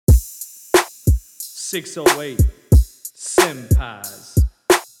608 Senpais.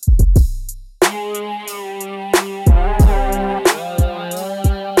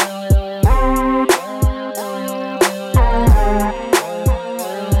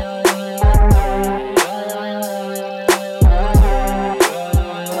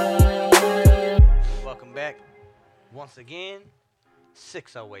 Welcome back once again,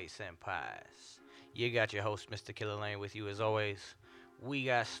 608 Senpais. You got your host, Mr. Killer Lane, with you as always. We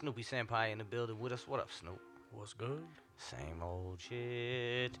got Snoopy Senpai in the building with us. What up, Snoop? What's good? Same old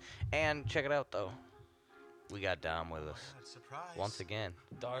shit. And check it out, though. We got Dom with us. Surprise. Once again,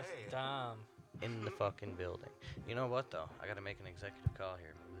 Darth Hey. Dom. in the fucking building. You know what, though? I gotta make an executive call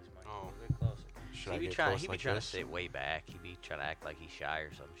here. Move this mic a Oh. little bit closer. Should He I be get trying, close he be like trying this? to sit way back. He be trying to act like he's shy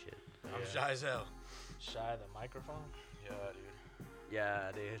or some shit. I'm Yeah. shy as hell. Shy the microphone? Yeah, dude.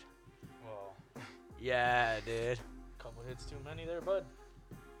 Yeah, dude. Well, Yeah, dude. couple hits too many there, bud.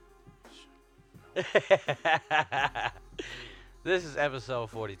 This is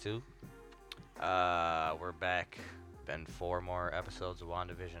episode 42. We're back. Been 4 more episodes of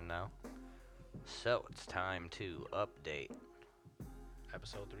WandaVision now. So it's time to update.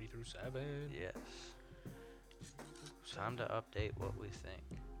 Episode 3 through 7. Yes. Time to update what we think.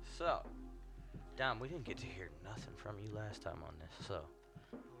 So, Dom, we didn't get to hear nothing from you last time on this. So,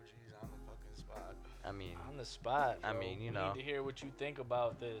 Oh, jeez, on the fucking spot. I mean, On the spot. I Bro. mean, you We know. need to hear what you think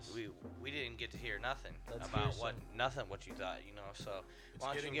about this. we didn't get to hear nothing Let's about hear what some. nothing what you thought, you know. So, It's why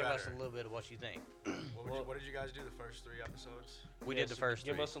don't you getting give us a better. little bit of what you think? What did you guys do the first 3 episodes? We Yeah, did the so first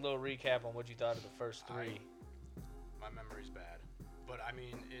Give 3. us a little recap on what you thought of the first 3. My memory's bad. But I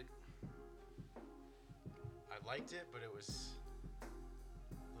mean, I liked it, but it was a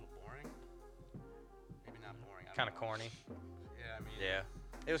little boring. Maybe not boring. I don't Kind of know. corny. Yeah, I mean. Yeah.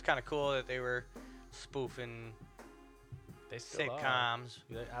 It was kind of cool that they were spoofing They still are. sitcoms.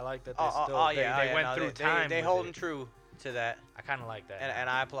 I like that they Oh, still yeah, they went no, through they, time. They with holding it. true to that, I kind of like that. and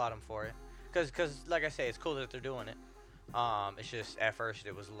I applaud them for it. Cause like I say, it's cool that they're doing it. It's just at first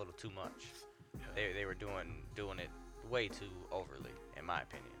it was a little too much. Yeah. They were doing it way too overly, in my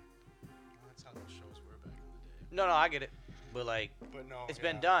opinion. That's how those shows were back in the day. No, I get it, but like But no. it's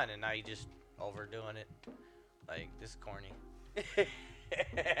been done, and now you just overdoing it. Like this is corny.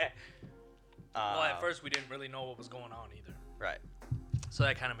 Well, at first we didn't really know what was going on either. Right. So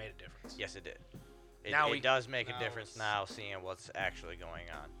that kind of made a difference. Yes, it did. It, Now it we- does make a now difference it's- now, seeing what's actually going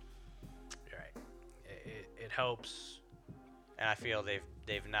on. You're right. It helps. And I feel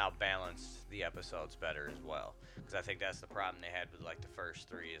they've now balanced the episodes better as well, because I think that's the problem they had with like the first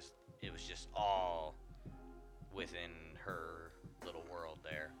 3 is it was just all within her little world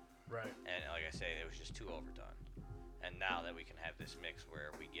there, Right. and like I say, it was just too overdone. And now that we can have this mix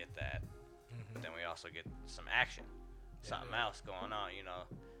where we get that, Mm-hmm. but then we also get some action, something else going on, you know,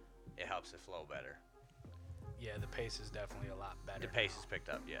 it helps it flow better. Yeah, the pace is definitely a lot better. The pace now. is picked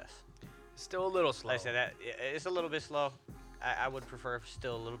up, yes. Still a little slow. Like I said, that it's a little bit slow. I would prefer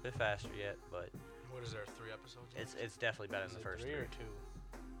still a little bit faster yet, but What is there, 3 episodes? it's definitely better Is than the it first 3 3. or 2?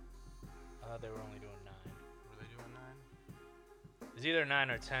 I thought they were only doing 9. Were they doing 9? It's either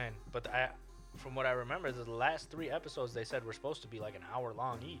 9 or 10, but from what I remember, the last 3 episodes they said were supposed to be like an hour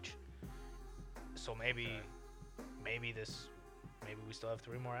long each. So maybe we still have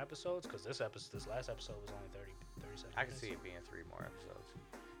 3 more episodes, because this last episode was only 37 I can minutes. see it being 3 more episodes,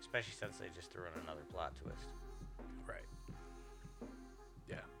 especially since they just threw in another plot twist. Right.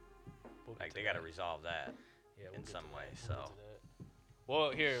 Yeah. We'll get Like to they got to that. resolve that. Yeah, in get some to way, that. so. We'll get to that.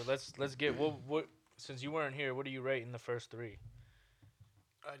 Well, here, let's get what since you weren't here, what do you rate in the first 3?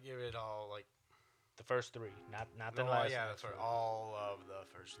 I'd give it all like. The first 3, not the No, last. yeah, next for one. all of the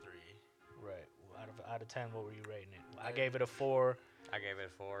first 3. Right. Out of 10, what were you rating it? I I- gave it a 4. I gave it a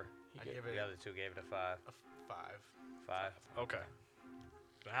 4. I give it The other 2 gave it a 5. a 5. 5. Okay.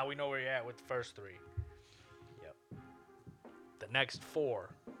 So now we know where you're at with the first 3. Yep. The next 4,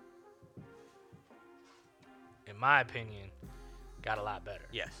 in my opinion, got a lot better.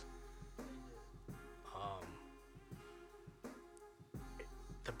 Yes.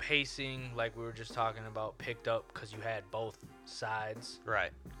 The pacing, like we were just talking about, picked up because you had both sides. Right.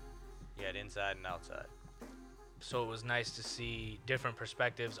 You had inside and outside. So it was nice to see different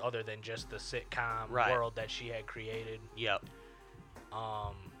perspectives other than just the sitcom Right. world that she had created. Yep.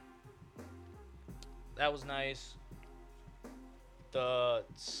 That was nice. The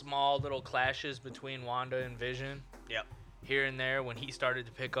small little clashes between Wanda and Vision Yep. here and there when he started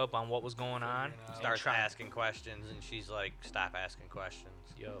to pick up on what was going on. Figuring out. Starts try- asking questions, and she's like, "Stop asking questions."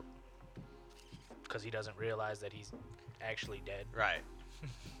 Yup. Because he doesn't realize that he's actually dead. Right.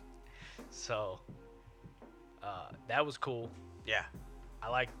 So that was cool. Yeah. I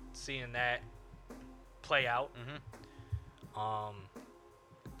like seeing that. play out. Mm-hmm.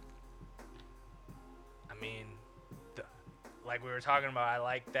 I mean, like we were talking about, I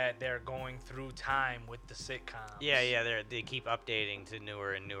like that they're going through time with the sitcoms. Yeah. They keep updating to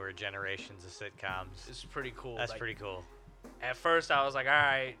newer and newer generations of sitcoms. It's pretty cool. That's like, pretty cool. At first, I was like, all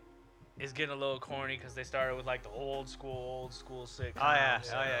right, it's getting a little corny because they started with like the old school sitcoms. Oh yeah. And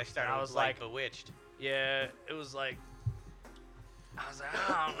Started I with was like like, Bewitched. yeah, it was like, I was like,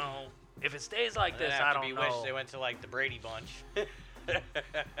 I don't know. If it stays like And then this, after I don't Bewitched, know. they went to like the Brady Bunch.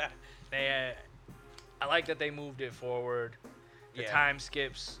 I like that they moved it forward. The Yeah. time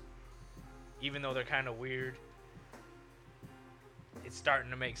skips, even though they're kind of weird, it's starting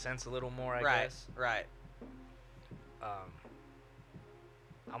to make sense a little more, I guess. Right.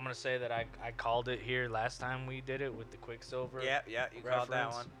 I'm going to say that I called it here last time we did it with the Quicksilver. Yeah. You called that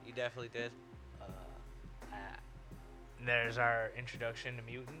reference. one. You definitely did. There's our introduction to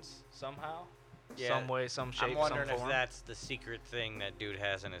mutants somehow. Yeah. Some way, some shape, I'm wondering some if form. that's the secret thing that dude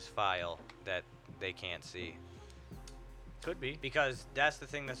has in his file that they can't see. Could be. Because that's the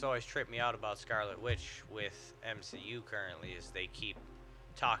thing that's always tripped me out about Scarlet Witch with MCU currently is they keep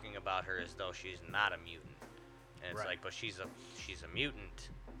talking about her as though she's not a mutant. And it's Right. like, but she's a mutant.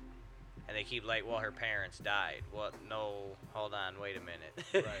 And they keep like, well, her parents died. Well, no, hold on, wait a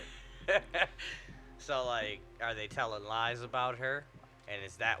minute. Right. So like, are they telling lies about her? And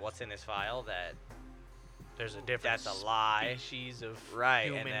is that what's in his file that There's a different that's a lie? species of Right,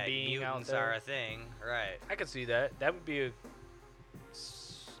 human and that being out mutants there. are a thing. Right. I could see that. That would be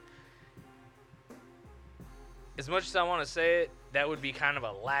as much as I want to say it, that would be kind of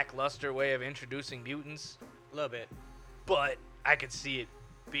a lackluster way of introducing mutants. A little bit. But I could see it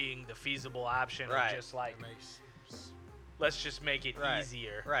being the feasible option Right. of just like, It makes let's just make it Right.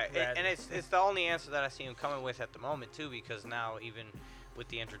 easier. Right, rather- and it's the only answer that I see him coming with at the moment too, because now even with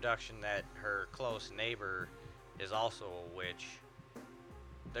the introduction that her close neighbor is also a witch,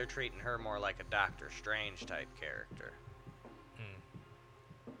 they're treating her more like a Doctor Strange type character.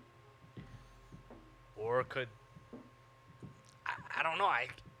 Or could I don't know.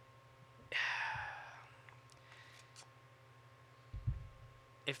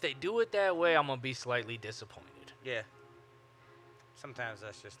 If they do it that way, I'm gonna be slightly disappointed. Yeah. Sometimes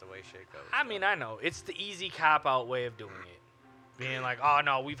that's just the way shit goes. I mean, I know it's the easy cop out way of doing it. Being like, oh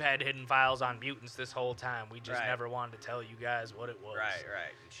no, we've had hidden files on mutants this whole time. We just Right. never wanted to tell you guys what it was.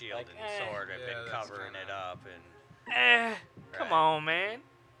 Right. And Shield Like, and Sword have Yeah, been that's covering kinda- it up, and Come Right. on, man.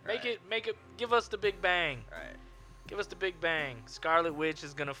 Right. Make it. Give us the Big Bang. right. Give us the Big Bang. Scarlet Witch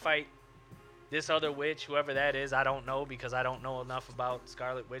is gonna fight this other witch, whoever that is. I don't know because I don't know enough about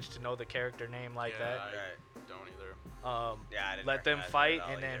Scarlet Witch to know the character name like Yeah, that. Right. don't either. Yeah, I didn't Let them recognize her fight, at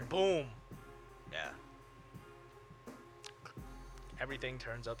all and then either. boom, Yeah. everything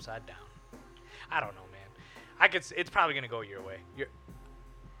turns upside down. I don't know, man. It's probably gonna go your way.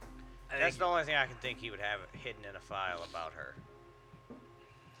 That's the only thing I can think he would have hidden in a file about her.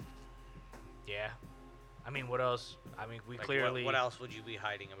 Yeah. I mean, what else? I mean, we Like, clearly What else would you be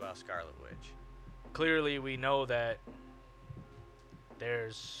hiding about Scarlet Witch? clearly we know that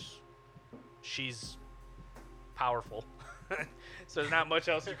she's powerful. So there's not much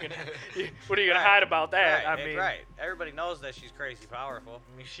else you can. What are you gonna Right. hide about that? Right, I mean, right. Everybody knows that she's crazy powerful.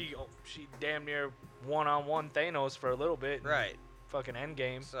 I mean, she damn near one-on-one Thanos for a little bit. in Right. Fucking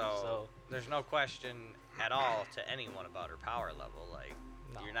Endgame. So there's no question at all to anyone about her power level. Like,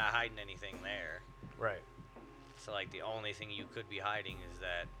 No. you're not hiding anything there. Right. So, like, the only thing you could be hiding is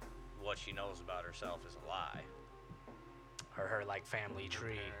that what she knows about herself is a lie. Her like family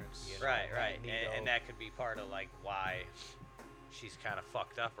tree. parents. You know, Right. Magneto. And that could be part of, like, why she's kind of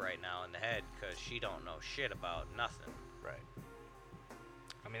fucked up right now in the head, because she don't know shit about nothing. Right.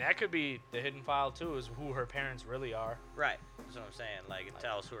 I mean, that could be the hidden file too, is who her parents really are. Right. That's what I'm saying. Like, it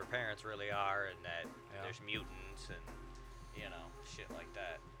tells who her parents really are, and that Yeah. there's mutants and, shit like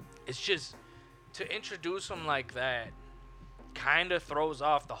that. It's just to introduce them like that kind of throws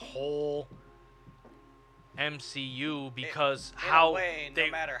off the whole MCU because In how a way, they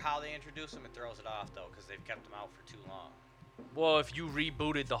no matter how they introduce them, it throws it off, though, because they've kept them out for too long. well, if you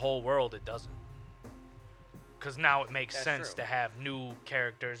rebooted the whole world, it doesn't. Because now it makes That's sense true. to have new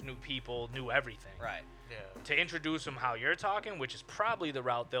characters, new people, new everything. Right. Yeah. To introduce them how you're talking, which is probably the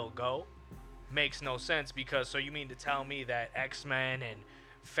route they'll go, makes no sense because so you mean to tell me that X-Men and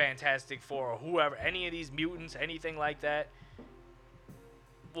Fantastic Four or whoever, any of these mutants, anything like that,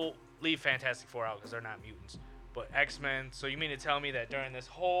 we'll leave Fantastic Four out because they're not mutants, but X-Men, so you mean to tell me that during this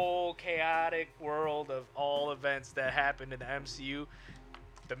whole chaotic world of all events that happened in the MCU,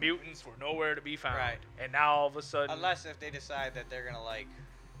 the mutants were nowhere to be found, Right. and now all of a sudden, Unless if they decide that they're going to, like,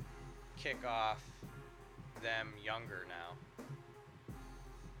 kick off them younger now.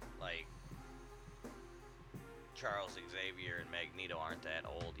 Like, Charles Xavier and Magneto aren't that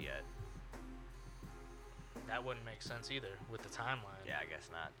old yet. That wouldn't make sense either with the timeline. Yeah, I guess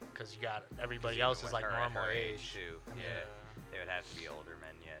not. Because you got everybody Even else is with like her at normal her age. too. Yeah. Yeah, they would have to be older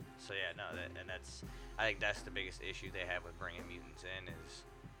men yet. So yeah, no, I think that's the biggest issue they have with bringing mutants in is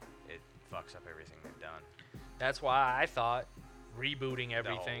it fucks up everything they've done. That's why I thought rebooting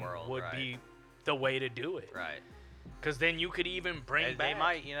everything world, would right. be the way to do it. Right. Because then you could even bring back. They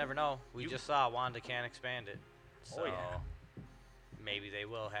might. You never know. We You- just saw Wanda can't expand it. So Oh, yeah. maybe they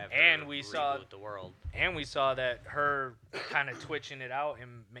will have. And her we reboot saw- the world. And we saw that her kind of twitching it out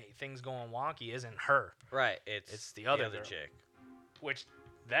and things going wonky isn't her, Right. It's the other girl. chick. which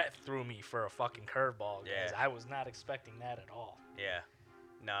that threw me for a fucking curveball. Guys. Yeah. I was not expecting that at all. Yeah.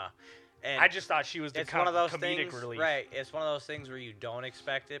 Nah. And I just thought she was the it's one of those comedic things, relief. right? It's one of those things where you don't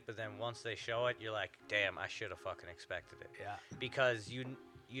expect it, but then once they show it, you're like, "Damn, I should have fucking expected it." Yeah. Because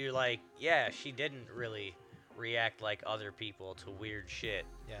you're like, yeah, she didn't really react like other people to weird shit.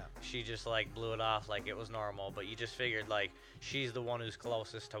 Yeah. She just like blew it off like it was normal, but you just figured like she's the one who's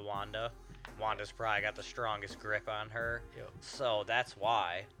closest to Wanda. Wanda's probably got the strongest grip on her. Yep. So that's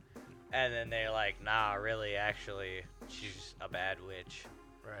why. And then they're like, "Nah, really, actually, she's a bad witch."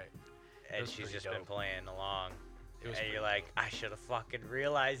 Right. And was she's pretty just been dope. playing along. It was And pretty you're like, I should have fucking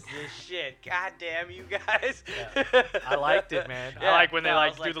realized this shit. God damn you guys. Yeah. I liked it, man. I Yeah, like when they no, I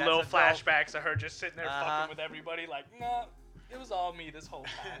like was do the that's little a dope- flashbacks of her just sitting there Uh-huh. fucking with everybody. Like, nah, it was all me this whole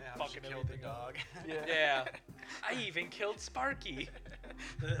time, How she fucking killed the everything up. dog. Yeah. Yeah. I even killed Sparky.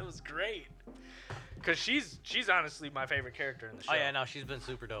 That was great. Cause she's honestly my favorite character in the show. Oh, yeah, no, she's been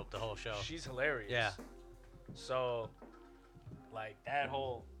super dope the whole show. She's hilarious. Yeah. So, like that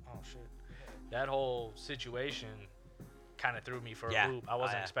whole that whole situation kind of threw me for Yeah. a loop. I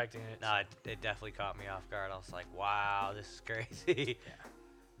wasn't Oh, yeah. expecting it. No, it definitely caught me off guard. I was like, wow, this is crazy.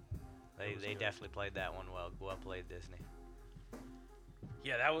 It was They good. definitely played that one well. Well played, Disney.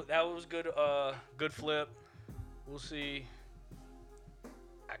 Yeah, that was good. Good flip. We'll see.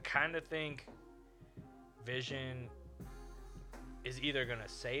 I kind of think Vision is either gonna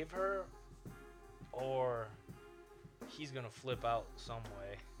save her or he's gonna flip out some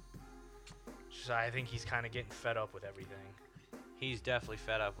way. So I think he's kind of getting fed up with everything. He's definitely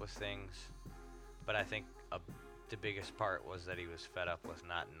fed up with things, but I think the biggest part was that he was fed up with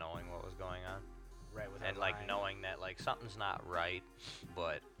not knowing what was going on. Right with And her like lying. knowing that like something's not right,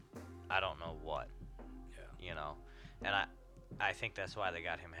 but I don't know what. Yeah. You know, and I think that's why they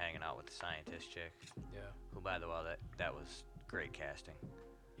got him hanging out with the scientist chick, Yeah. who by the way that was great casting.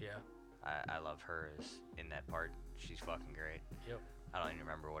 Yeah. I love her as in that part. She's fucking great. Yep. I don't even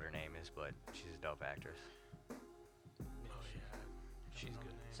remember what her name is, but she's a dope actress. Oh yeah. She's good.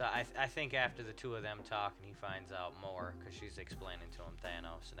 So I think after the two of them talk and he finds out more, because she's explaining to him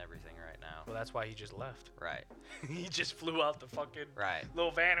Thanos and everything right now. Well, that's why he just left. Right. He just flew out the fucking Right. little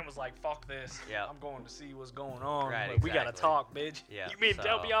van and was like, "Fuck this. Yep. I'm going to see what's going on. Right, Like, we gotta exactly. talk, bitch. Yeah, You mean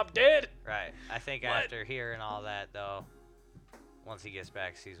tell so- me I'm dead?" Right. I think What? after hearing all that, though, once he gets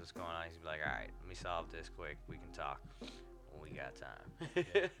back, sees what's going on, he's gonna be like, all right, let me solve this quick. We can talk when we got time.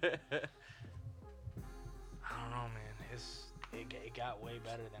 I don't know, man. It got way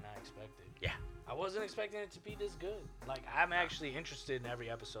better than I expected. Yeah. I wasn't expecting it to be this good. Like, I'm actually interested in every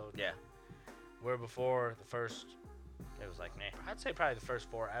episode. Yeah. Where before the first, It was like, nah. I'd say probably the first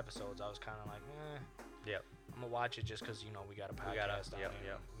 4 episodes, I was kind of like, Yep. I'm gonna watch it just because we got a podcast We gotta- on yep, it.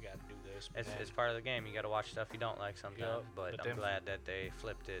 yep. We gotta do this. But It's then, part of the game. You gotta watch stuff you don't like sometimes, Yep, but but I'm then- glad that they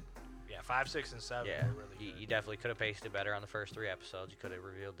flipped it. yeah, 5, 6, and 7 Yeah. were really good. You definitely could have paced it better on the first 3 episodes. You could have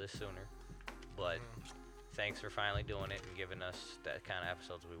revealed this sooner. But thanks for finally doing it and giving us that kind of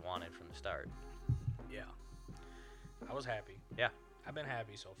episodes we wanted from the start. Yeah. I was happy. Yeah. I've been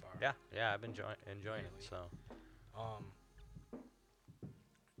happy so far. Yeah, I've been enjoying it. Really. So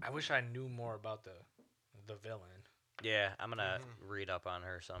I wish I knew more about the villain. yeah, I'm gonna read up on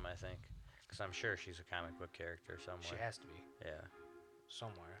her some. I think, because I'm sure she's a comic book character somewhere. She has to be Yeah,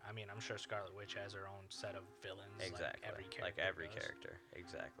 somewhere. I mean, I'm sure Scarlet Witch has her own set of villains. exactly. Like every character. does. character.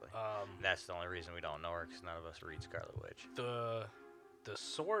 Exactly. Um, That's the only reason we don't know her, because none of us read Scarlet Witch. the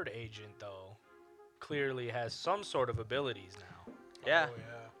sword agent though clearly has some sort of abilities now. Yeah. Oh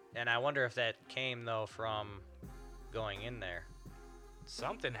yeah. And I wonder if that came though from going in there,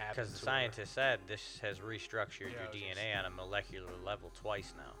 Something happened. because the to scientist said this has restructured Yeah, your I was gonna DNA on a molecular level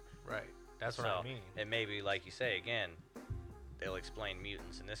twice now. her. Right. That's what So I mean. it may be, like you say again, they'll explain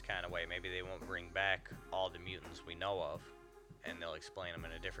mutants in this kind of way. Maybe they won't bring back all the mutants we know of, and they'll explain them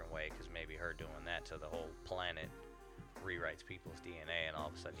in a different way, because maybe her doing that to the whole planet rewrites people's DNA, and all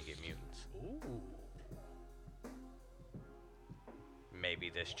of a sudden you get mutants. Ooh. maybe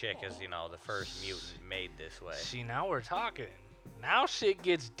this chick is, the first mutant made this way. See, now we're talking. Now shit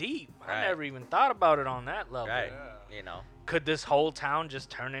gets deep. I Right. never even thought about it on that level. Right. Yeah. Could this whole town just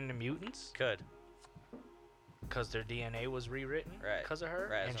turn into mutants? Could. Because their DNA was rewritten? Right. Because of her?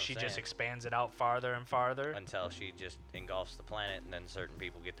 Right, that's And what she I'm just saying. expands it out farther and farther? Until she just engulfs the planet, and then certain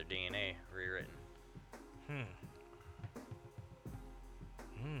people get their DNA rewritten. Hmm.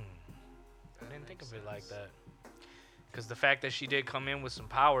 I didn't think of it like that. Because the fact that she did come in with some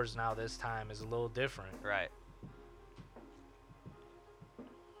powers now this time is a little different. Right.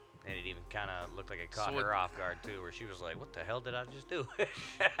 And it even kind of looked like it caught So her off guard, too, where she was like, what the hell did I just do?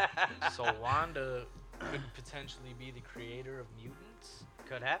 So Wanda could potentially be the creator of mutants?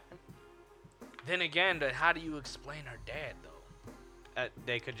 Could happen. Then again, how do you explain her dad, though?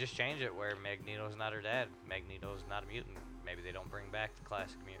 They could just change it where Magneto's not her dad. Magneto's not a mutant. Maybe they don't bring back the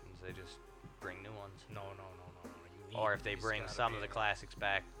classic mutants. They just bring new ones. No. You Or need- if they it's bring gotta some be of the a- classics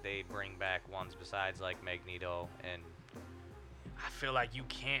back, they bring back ones besides like Magneto and I feel like you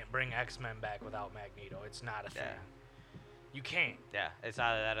can't bring X-Men back without Magneto. It's not a thing. Yeah. You can't. yeah, it's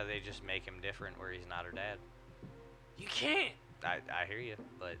either that or they just make him different where he's not her dad. You can't. I hear you,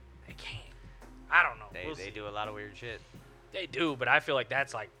 but They can't. I don't know. they We'll they see. do a lot of weird shit. They do, but I feel like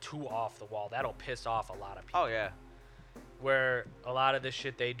that's like too off the wall. That'll piss off a lot of people. Oh yeah, Where a lot of the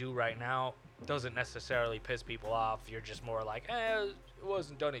shit they do right now doesn't necessarily piss people off. You're just more like, it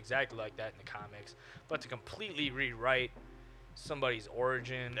wasn't done exactly like that in the comics. But to completely rewrite somebody's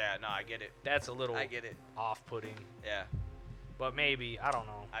origin, yeah. No, I get it. that's a little I get it. off-putting. Yeah, But maybe, I don't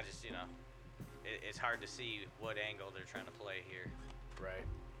know. I just it's hard to see what angle they're trying to play here. Right.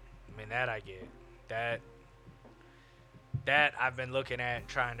 I mean, that I get. That I've been looking at,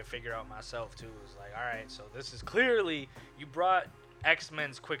 trying to figure out myself too. Is like, all right, so this is clearly you brought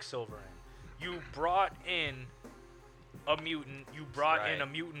X-Men's Quicksilver in. You brought in a mutant. You brought in Right. a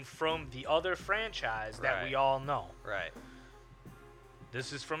mutant from the other franchise that we Right. all know. Right.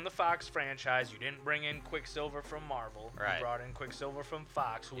 This is from the Fox franchise. You didn't bring in Quicksilver from Marvel. Right. You brought in Quicksilver from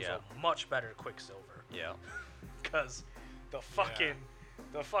Fox, who's Yep. a much better Quicksilver. Yeah. Cause the fucking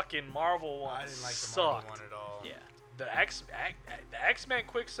Marvel one I didn't like the sucked. Marvel one at all. Yeah. The X-Men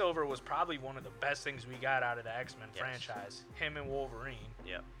Quicksilver was probably one of the best things we got out of the X-Men Yes. franchise. Him and Wolverine.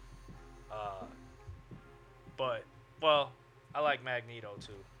 Yep. But well, I like Magneto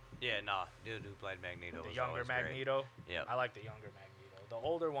too. Yeah. Nah. Dude who played Magneto The was younger always great. Magneto. Yep. I like the younger Magneto. The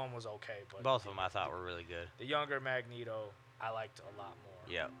older one was okay, but Both of them I thought were really good. the younger Magneto I liked a lot more.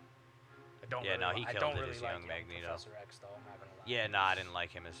 Yep. I don't Yeah, really, no, he I killed don't it really as like young Magneto. Professor X though. I'm not gonna lie. Yeah. Nah, I didn't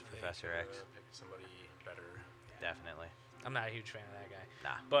like him as They Professor could've X. picked somebody better. Definitely. I'm not a huge fan of that guy.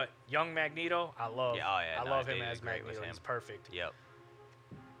 Nah. But young Magneto, I love. Yeah, oh yeah, I no, love they him did as great with Magneto. him. He's perfect. Yep.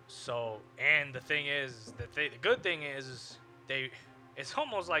 So, and the thing is, the good thing is it's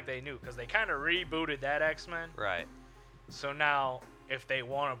almost like they knew because they kind of rebooted that X-Men. Right. So now, if they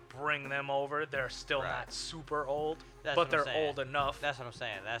want to bring them over, they're still Right. not super old, That's but what I'm they're saying. old enough. That's what I'm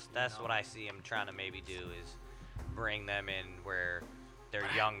saying. That's know? what I see him trying to maybe do is bring them in where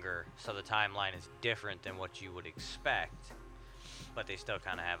they're younger, so the timeline is different than what you would expect, but they still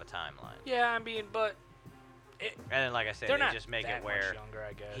kind of have a timeline. Yeah, I mean, but And then, like I said, they're they not just make that it where much younger,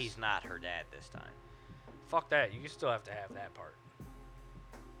 I guess. he's not her dad this time. Fuck that. You still have to have that part.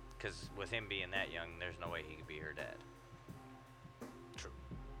 Because with him being that young, there's no way he could be her dad. True.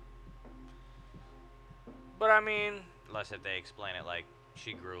 But I mean, Unless if they explain it like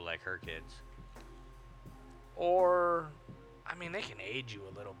she grew like her kids. or I mean, they can age you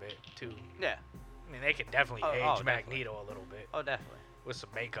a little bit too. Yeah. I mean, they can definitely Oh, age definitely. Magneto a little bit Oh, definitely. with some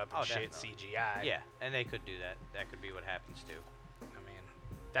makeup and Oh, shit, definitely. CGI. Yeah, and they could do that. That could be what happens too. I mean,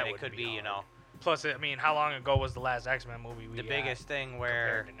 that And it would could be, you hard. know, Plus, I mean, how long ago was the last X-Men movie we the got biggest thing compared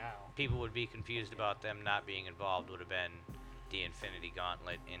where to now? people would be confused about them not being involved would have been the Infinity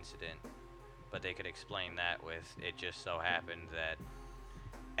Gauntlet incident. But they could explain that with it just so happened that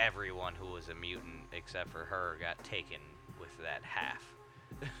everyone who was a mutant except for her got taken with that half.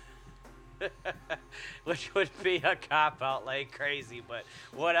 Which would be a cop out like crazy, but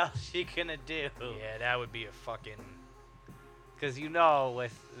what else she gonna do? Yeah, that would be a fucking. Because you know,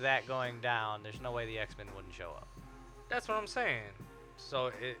 with that going down, there's no way the X-Men wouldn't show up. That's what I'm saying.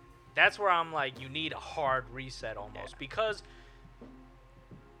 So that's where I'm like, you need a hard reset almost Yeah. because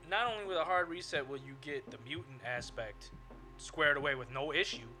not only with a hard reset will you get the mutant aspect squared away with no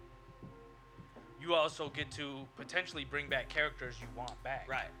issue, you also get to potentially bring back characters you want back,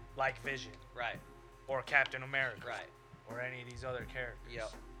 Right. like Vision Right. or Captain America, Right. or any of these other characters.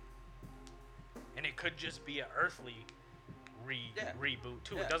 Yep. And it could just be an earthly reboot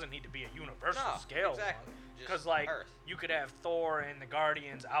too. Yeah. It doesn't need to be a universal No, scale exactly. one. Just Because like Earth. you could have Thor and the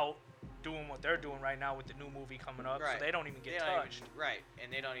Guardians out doing what they're doing right now with the new movie coming up, Right. so they don't even get They don't touched right,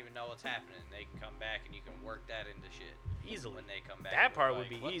 and they don't even know what's happening. They can come back and you can work that into shit easily. when they come back. That and part we're would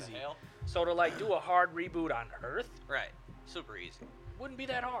be like, what the easy. hell? So to like do a hard reboot on Earth Right. Super easy. wouldn't be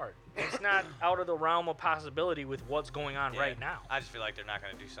that hard. It's not out of the realm of possibility with what's going on Yeah. right now. I just feel like they're not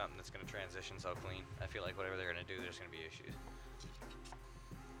going to do something that's going to transition so clean. I feel like whatever they're going to do, there's going to be issues.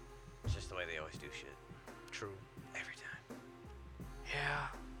 It's just the way they always do shit. True. Every time. Yeah.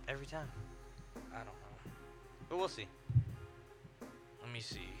 Every time. I don't know. But we'll see. Let me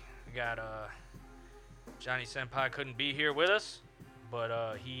see. We got Johnny Senpai couldn't be here with us,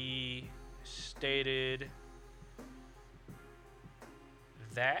 but he stated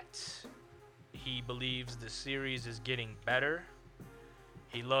that he believes the series is getting better.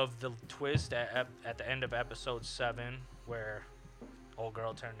 He loved the twist at the end of episode 7 where old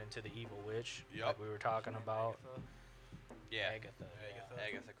girl turned into the evil witch, like Yup. we were talking about. Yeah. Agatha.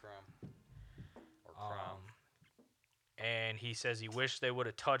 Agatha Crumb. Or Crumb. And he says he wished they would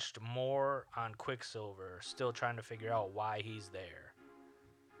have touched more on Quicksilver, still trying to figure out why he's there.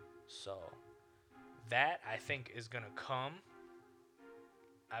 So, that I think is going to come.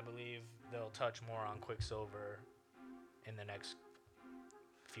 I believe they'll touch more on Quicksilver in the next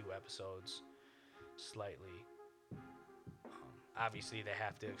few episodes, slightly. Obviously, they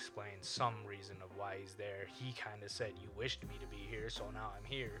have to explain some reason of why he's there. He kind of said, "You wished me to be here, so now I'm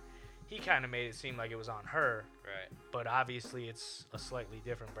here." He kind of made it seem like it was on her, Right. but obviously it's a slightly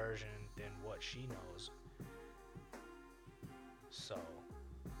different version than what she knows. So,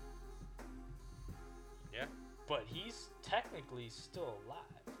 Yeah. but he's technically still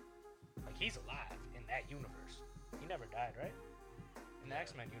alive. Like, he's alive in that universe. He never died, right? In the Yeah.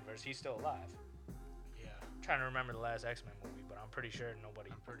 X-Men universe, he's still alive. Yeah. I'm trying to remember the last X-Men movie, but I'm pretty sure nobody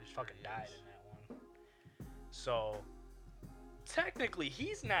I'm pretty sure fucking he died is. in that one. So, technically,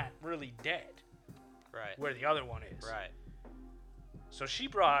 he's not really dead, Right. where the other one is. Right. So she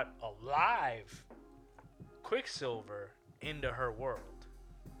brought a live Quicksilver into her world.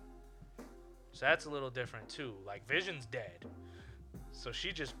 So that's a little different too. Like, Vision's dead. So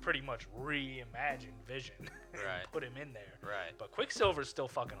she just pretty much reimagined Vision and Right. put him in there. Right. But Quicksilver's still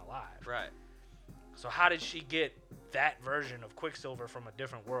fucking alive. Right. So how did she get that version of Quicksilver from a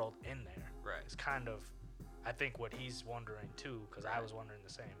different world in there? Right. It's kind of, I think, what he's wondering too, because I Right. was wondering the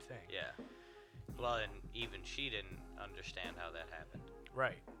same thing. Yeah. Well, and even she didn't understand how that happened.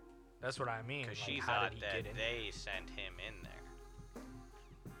 Right. That's what I mean. Because Like, she how thought did he that get in they sent him in there.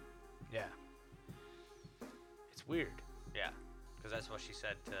 Yeah. It's weird. Yeah. Because that's what she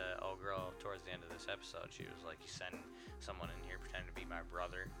said to old girl towards the end of this episode. She was like, "You send someone in here pretending to be my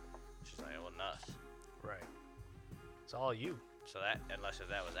brother." She's like, "Well, nuts." Right. It's all you. So that, unless if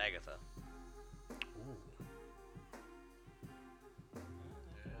that was Agatha. Ooh.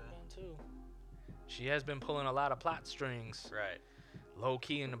 Yeah. Too. She has been pulling a lot of plot strings, Right. low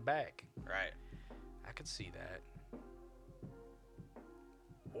key in the back. Right. I could see that.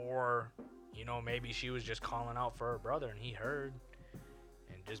 Or, you know, maybe she was just calling out for her brother and he heard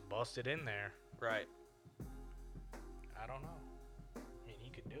and just busted in there. Right. I don't know. I mean, he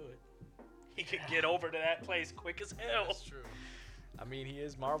could do it. He could get over to that place quick as hell. That's true. I mean, he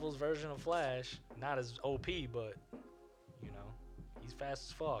is Marvel's version of Flash. Not as OP, but, you know, he's fast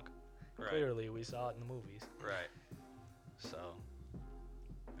as fuck. Right. Clearly, we saw it in the movies. Right. So,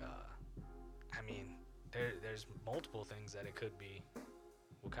 I mean, there's multiple things that it could be.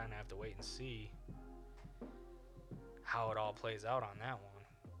 We'll kind of have to wait and see how it all plays out on that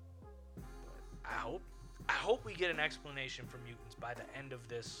one. But I hope we get an explanation for mutants by the end of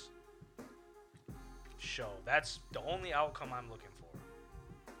this show. That's the only outcome I'm looking for.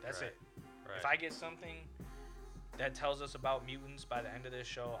 That's Right. it. Right. If I get something that tells us about mutants by the end of this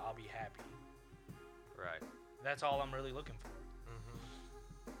show, I'll be happy. Right. That's all I'm really looking for.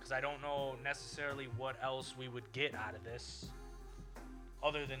 Mm-hmm. Because I don't know necessarily what else we would get out of this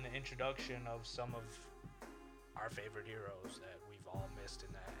other than the introduction of some of our favorite heroes that we've all missed in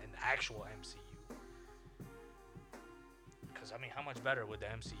the actual MCU. Because, I mean, how much better would the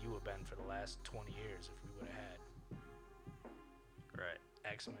MCU have been for the last 20 years if we would have had Right.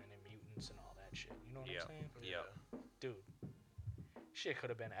 X-Men and mutants and all that shit? You know what Yep. I'm saying? Yep. Dude, shit could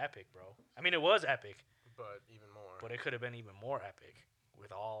have been epic, bro. I mean, it was epic, But even more. but it could have been even more epic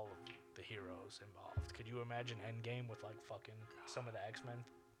with all of the heroes involved. Could you imagine Endgame with, like, fucking some of the X-Men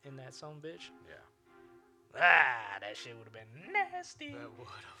in that son bitch? Yeah. Ah, that shit would have been nasty. That would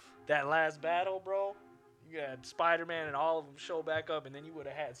have. That last battle, bro. You got Spider-Man and all of them show back up, and then you would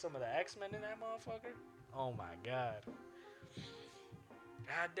have had some of the X-Men in that motherfucker. Oh my god.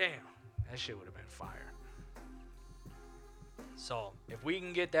 God damn, that shit would have been fire. So if we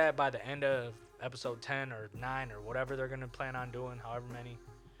can get that by the end of episode 10 or 9 or whatever they're gonna plan on doing, however many,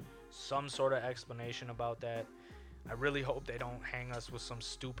 some sort of explanation about that. I really hope they don't hang us with some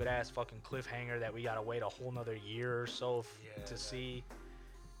stupid ass fucking cliffhanger that we gotta wait a whole nother year or so to see.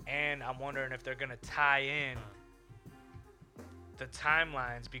 And I'm wondering if they're gonna tie in the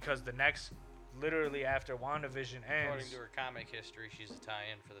timelines, because the next, literally after WandaVision According ends. to her comic history, she's a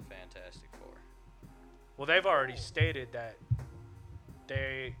tie-in for the Fantastic Four. Well, they've already stated that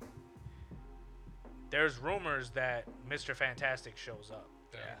there's rumors that Mr. Fantastic shows up.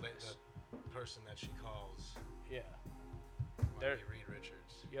 The person that she calls Yeah. might There- be Reed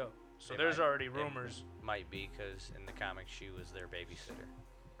Richards. Yo. So It there's might- already it rumors. Might be, because in the comics she was their babysitter.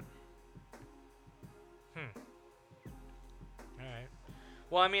 Alright.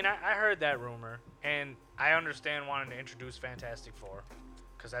 Well, I mean, I heard that rumor, and I understand wanting to introduce Fantastic Four,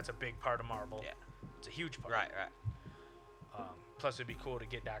 because that's a big part of Marvel. Yeah. It's a huge part. Right. Plus, it'd be cool to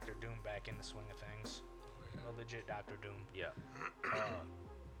get Doctor Doom back in the swing of things. A legit Doctor Doom. Yeah.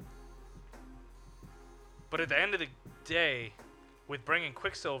 But at the end of the day, with bringing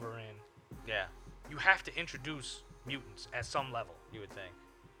Quicksilver in, Yeah. you have to introduce mutants at some level. You would think.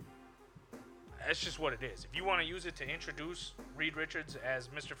 That's just what it is. If you want to use it to introduce Reed Richards as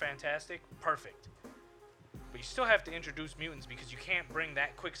Mr. Fantastic, perfect. But you still have to introduce mutants, because you can't bring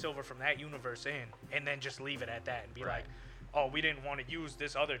that Quicksilver from that universe in and then just leave it at that and be Right. like, oh, we didn't want to use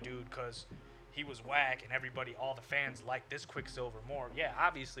this other dude because he was whack and everybody, all the fans like this Quicksilver more. Yeah,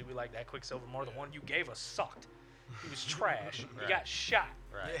 obviously we like that Quicksilver more. The one you gave us sucked. He was trash. He Right. got shot.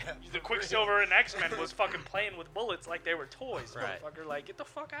 Right. Yeah, The for Quicksilver in X-Men was fucking playing with bullets like they were toys. Right. Motherfucker, like, get the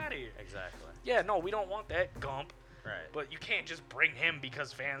fuck out of here. Exactly. Yeah, no, we don't want that gump. Right. But you can't just bring him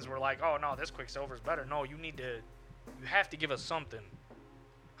because fans were like, oh, no, this Quicksilver's better. No, you have to give us something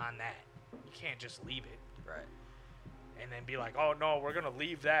on that. You can't just leave it Right. and then be like, oh, no, we're going to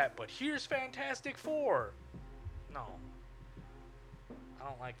leave that, but here's Fantastic Four. No. I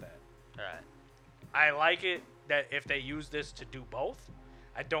don't like that. Right. I like it that if they use this to do both.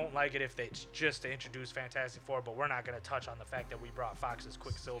 I don't like it if it's just to introduce Fantastic Four, but we're not going to touch on the fact that we brought Fox's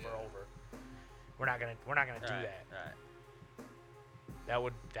Quicksilver over. We're not gonna do Right. that. Right.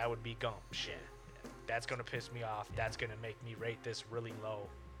 That would be gump shit. That's gonna piss me off. That's gonna make me rate this really low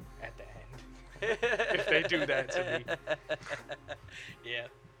at the end. If they do that to me. Yeah.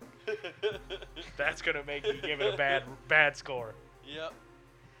 That's gonna make me give it a bad score. Yep.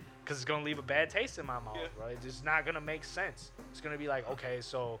 Cause it's gonna leave a bad taste in my mouth, Yeah. right? It's not gonna make sense. It's gonna be like, okay,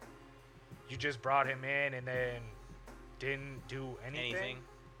 so you just brought him in and then didn't do anything.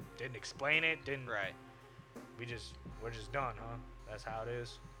 Didn't explain it. Didn't. Right. We're just done, huh? That's how it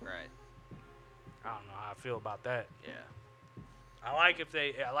is. Right. I don't know how I feel about that. Yeah. I like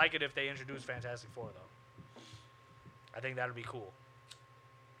it if they introduce Fantastic Four though. I think that'd be cool.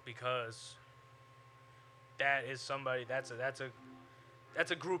 Because that is somebody that's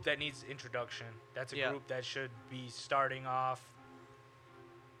a group that needs introduction. That's a Yeah. group that should be starting off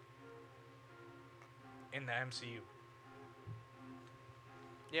in the MCU.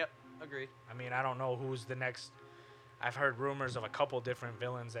 Yep. Agreed. I mean, I don't know who's the next. I've heard rumors of a couple different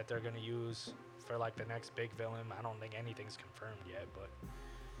villains that they're going to use for like the next big villain. I don't think anything's confirmed yet, but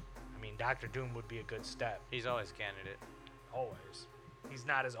I mean, Doctor Doom would be a good step. He's always candidate. Always. He's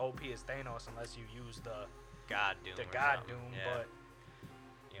not as OP as Thanos unless you use the God Doom. or God something. Doom, Yeah. but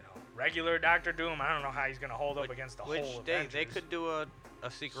you know, regular Doctor Doom, I don't know how he's going to hold up against the Which whole they Avengers. could do a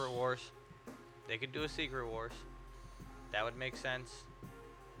Secret Wars. They could do a Secret Wars. That would make sense.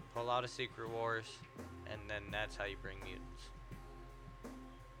 Pull out a Secret Wars, and then that's how you bring mutants.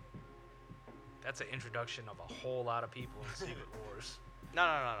 That's an introduction of a whole lot of people in Secret Wars.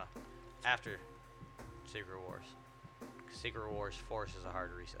 No. After Secret Wars. Secret Wars forces a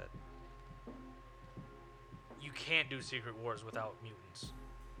hard reset. You can't do Secret Wars without mutants.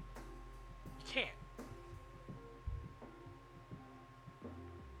 You can't.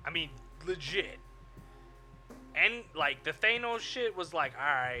 I mean, legit. And, like, the Thanos shit was like,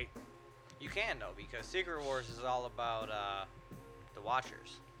 alright. You can though, because Secret Wars is all about the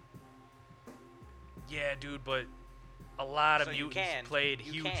Watchers. Yeah, dude, but a lot of So you mutants can- played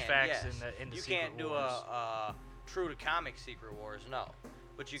you huge can, facts yes. in the You Secret can't do Wars. a true to comic Secret Wars, no.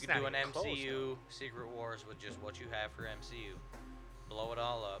 But you It's could do not an even close, MCU Secret Wars with just what you have for MCU. Blow it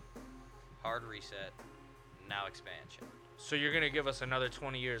all up, hard reset, now expansion. So you're gonna give us another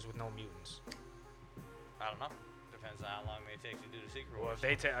 20 years with no mutants. I don't know. Depends on how long they take to do the Secret Well, Wars.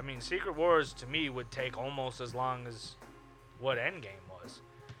 if they I mean, Secret Wars to me would take almost as long as what Endgame was.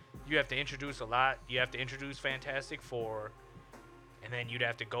 You have to introduce a lot. You have to introduce Fantastic Four. and then you'd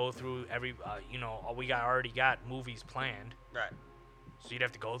have to go through every, we already got movies planned, Right. so you'd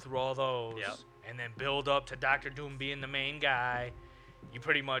have to go through all those, Yep. and then build up to Doctor Doom being the main guy. You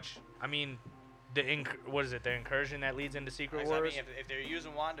pretty much, the incursion that leads into Secret So, Wars. if they're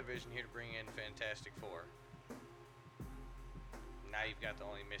using WandaVision here to bring in Fantastic Four, now you've got the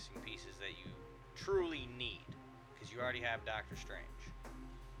only missing pieces that you truly need, because you already have Doctor Strange.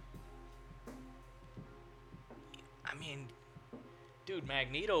 Dude,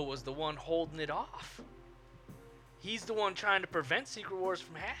 Magneto was the one holding it off. He's the one trying to prevent Secret Wars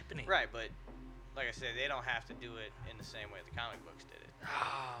from happening. Right, but like I said, they don't have to do it in the same way the comic books did it.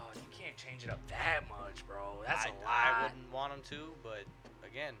 Oh, you can't change it up that much, bro. That's a lot. I wouldn't want them to, but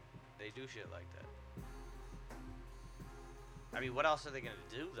again, they do shit like that. What else are they gonna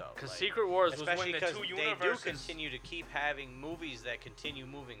do though? Because Secret Wars was when especially the 'cause two they universes. do continue to keep having movies that continue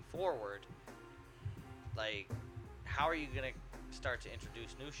moving forward. Like, how are you gonna start to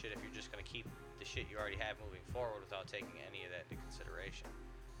introduce new shit if you're just gonna keep the shit you already have moving forward without taking any of that into consideration?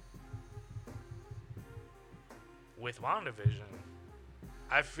 With WandaVision,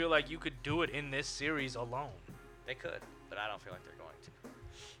 I feel like you could do it in this series alone. They could, but I don't feel like they're going to.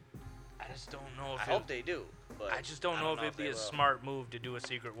 I just don't know if I hope they do, but I just don't know if it'd be a smart move to do a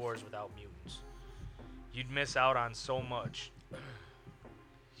Secret Wars without mutants. You'd miss out on so much.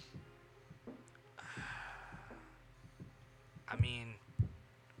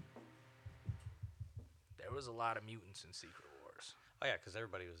 There was a lot of mutants in Secret Wars. Oh yeah, because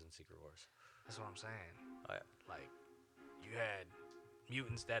everybody was in Secret Wars. That's what I'm saying. Oh yeah. Like, you had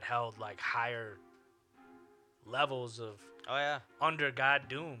mutants that held like higher levels of Oh yeah. under God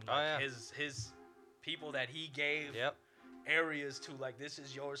Doom. Like, Oh, yeah. His people that he gave Yep. areas to, like, this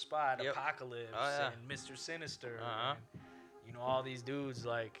is your spot, Yep. Apocalypse Oh, yeah. and Mr. Sinister, Uh-huh. and, all these dudes,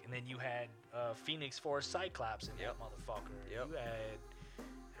 like, and then you had Phoenix Force Cyclops in Yep. that motherfucker. Yep. You had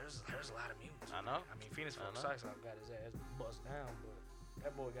there's a lot of mutants. I know. Phoenix I Force know. Cyclops got his ass bust down, but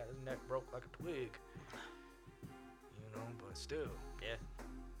that boy got his neck broke like a twig. But still, Yeah.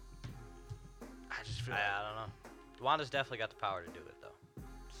 I just feel I like don't know. Wanda's definitely got the power to do it though.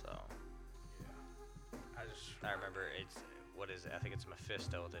 So I remember I think it's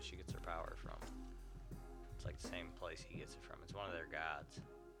Mephisto that she gets her power from. It's like the same place he gets it from. It's one of their gods.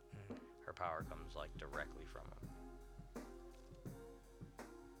 Her power comes like directly from him.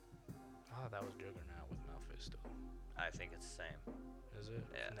 Oh, that was Juggernaut with Mephisto. I think it's the same. Is it?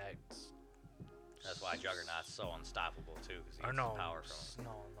 Yeah. And That's why Juggernaut's so unstable too, because he Or gets no, his power from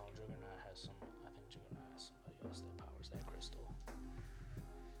him. no, Juggernaut has some. I think Juggernaut has somebody else that powers that crystal.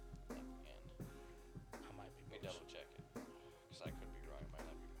 Again, I might be. let me double check it, because I could be wrong. It might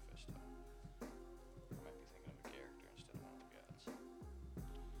not be Mephisto. I might be thinking of a character instead of one of the gods.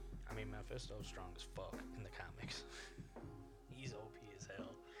 Mephisto's strong as fuck in the comics. He's OP as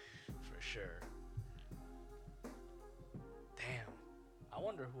hell, for sure. Damn. I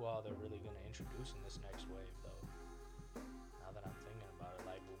wonder who all they're really gonna introduce in this next wave, though. Now that I'm thinking about it,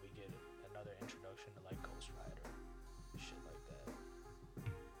 like, will we get another introduction to like Ghost Rider, shit like that?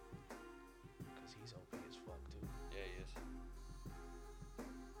 Cause he's OP as fuck too. Yeah, he is.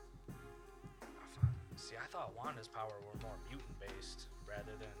 See, I thought Wanda's power were more mutant based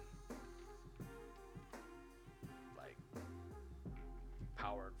rather than like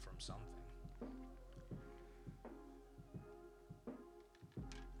powered from something.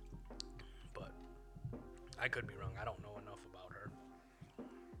 But I could be wrong. I don't know enough about her.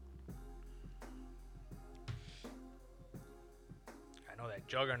 I know that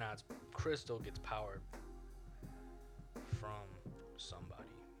Juggernaut's crystal gets powered from somebody.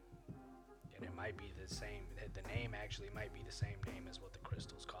 And it might be the same. The name actually might be the same name as what the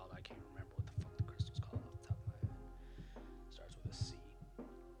crystal's called. I can't remember what the fuck the crystal's called off the top of my head. Starts with a C.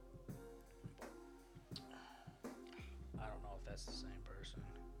 But I don't know if that's the same person.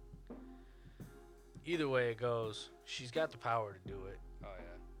 Either way it goes, she's got the power to do it. Oh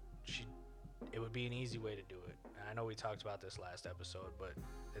yeah. It would be an easy way to do it. And I know we talked about this last episode, but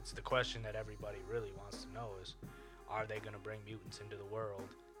it's the question that everybody really wants to know is, are they going to bring mutants into the world?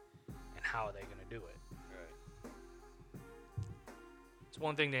 And how are they going to do it? Right. It's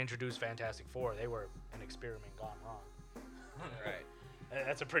one thing to introduce Fantastic Four. They were an experiment gone wrong. Right.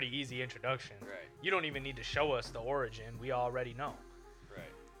 That's a pretty easy introduction. Right. You don't even need to show us the origin. We already know. Right.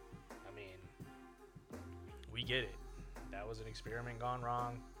 We get it. That was an experiment gone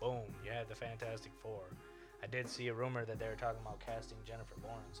wrong. Boom. You had the Fantastic Four. I did see a rumor that they were talking about casting Jennifer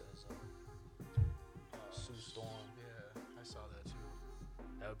Lawrence as Sue Storm. Yeah, I saw that too.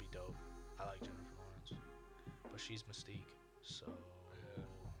 That would be dope. I like Jennifer Lawrence. But she's Mystique. So, Yeah.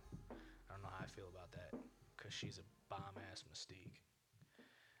 I don't know how I feel about that. Because she's a bomb-ass Mystique.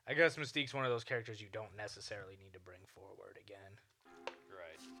 I guess Mystique's one of those characters you don't necessarily need to bring forward again.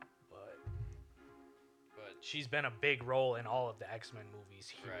 Right. But But she's been a big role in all of the X-Men movies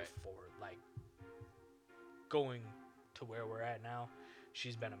here Right. forward. Like, going to where we're at now,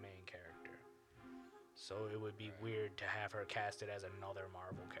 she's been a main character. So it would be weird to have her casted as another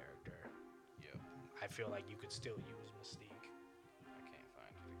Marvel character. Yep. I feel like you could still use Mystique. I can't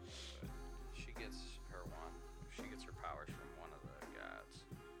find it again, but she gets her one. She gets her powers from one of the gods.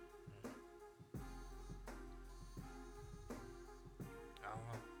 I don't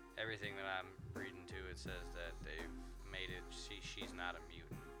know. Everything that I'm reading to, it says that they've made it. She's not a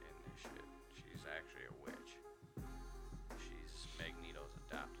mutant in this shit. She's actually a witch. She's Magneto's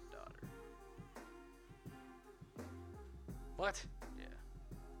adopted daughter. What?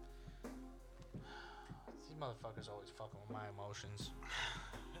 Yeah. These motherfuckers always fucking with my emotions.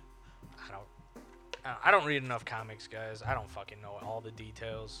 I don't read enough comics, guys. I don't fucking know all the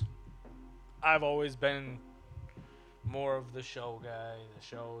details. I've always been more of the show guy, the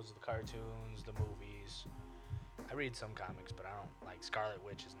shows, the cartoons, the movies. I read some comics, but I don't like Scarlet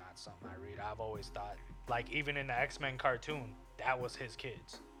Witch is not something I read. I've always thought, like, even in the X-Men cartoon, that was his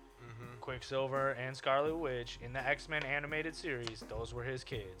kids. Mm-hmm. Quicksilver and Scarlet Witch in the X-Men animated series, those were his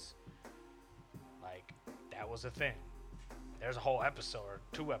kids. Like, that was a thing. There's a whole episode, or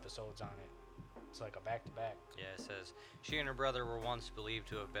 2 episodes on it. It's like a back-to-back. Yeah, it says she and her brother were once believed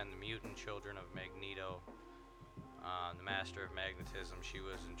to have been the mutant children of Magneto, the master of magnetism. She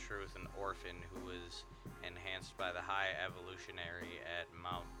was in truth an orphan who was enhanced by the high evolutionary at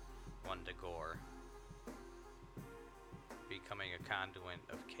Mount Wundagore, becoming a conduit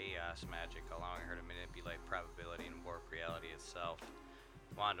of chaos magic, allowing her to manipulate probability and warp reality itself.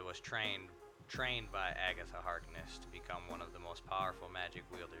 Wanda was trained by Agatha Harkness to become one of the most powerful magic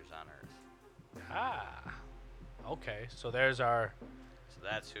wielders on Earth. Ah. Okay, so there's our So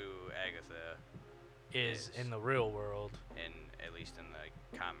that's who Agatha is Is. in the real world. at least in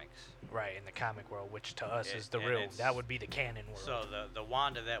the comics. Right, in the comic world, which to us is the And real. it's- That would be the canon world. So the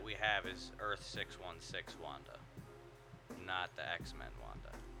Wanda that we have is Earth 616 Wanda, not the X-Men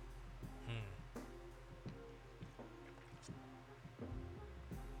Wanda.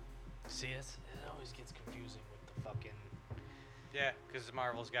 See, it always gets confusing with the fucking... Yeah, because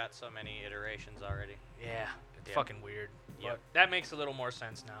Marvel's got so many iterations already. Yeah, it's Yeah. fucking weird. Yep. But that makes a little more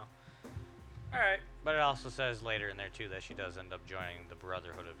sense now. All right. But it also says later in there too that she does end up joining the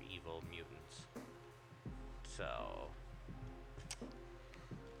Brotherhood of Evil Mutants. So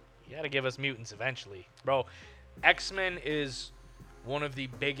You gotta give us mutants eventually. Bro, X-Men is one of the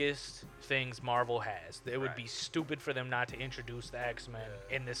biggest things Marvel has. It would be Right. stupid for them not to introduce the X-Men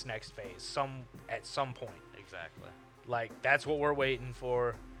in this next phase at some point. exactly. Like, that's what we're waiting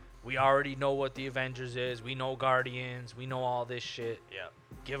for. We already know what the Avengers is. We know Guardians. We know all this shit. Yep.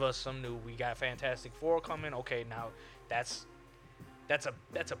 Give us some new. We got Fantastic Four coming. Okay, now that's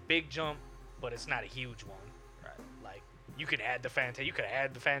a big jump, but it's not a huge one. Right. Like, you could add the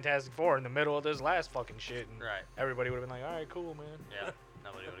Fantastic Four in the middle of this last fucking shit, and Right. everybody would have been like, all right, cool, man. Yeah.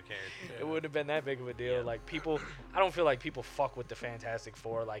 Nobody would have cared. It wouldn't have been that big of a deal. Yeah. Like, people, I don't feel like people fuck with the Fantastic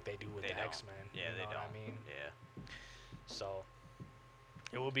Four like they do with They the don't. X-Men. Yeah, you they know don't. what I mean? Yeah. So,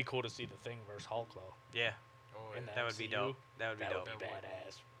 it would be cool to see the Thing versus Hulk, though. Yeah. Oh, In yeah. That would be MCU. dope. That would be That dope. would be That would.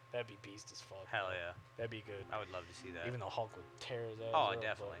 badass. That'd be beast as fuck. Hell bro. yeah. That'd be good. I would love to see that. Even though Hulk would tear his ass Oh, up, but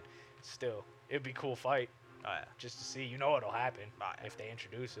definitely. still, it'd be a cool fight Oh yeah. just to see. You know what'll happen Oh, yeah. if they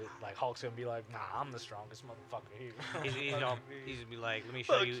introduce it. Like, Hulk's gonna be like, nah, I'm the strongest motherfucker here. He's gonna be like, let me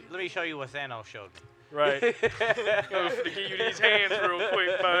show you what Thanos showed me. Right. Gonna give you these hands real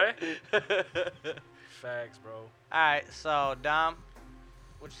quick, boy. Facts, bro. Alright, so Dom,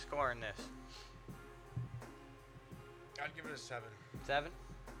 what you scoring this? I'd give it a 7. 7?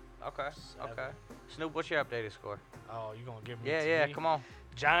 Okay. 7. Okay. Snoop, what's your updated score? Oh, you gonna give me? Yeah, come on.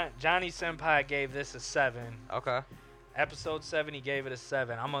 Johnny Senpai gave this a 7. Okay. Episode 7, he gave it a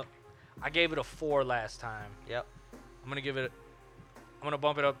 7. I gave it a 4 last time. Yep. I'm gonna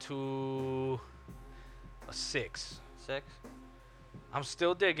bump it up to a 6. 6? I'm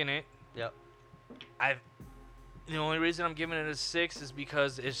still digging it. Yep. The only reason I'm giving it a 6 is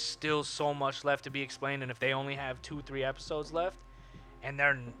because there's still so much left to be explained, and if they only have 2-3 episodes left, and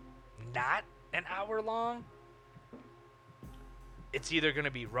they're not an hour long, it's either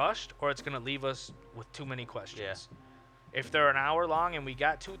gonna be rushed or it's gonna leave us with too many questions. If they're an hour long and we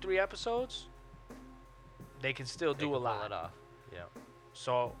got 2-3 episodes, they can still do a lot. Pull it off. Yep.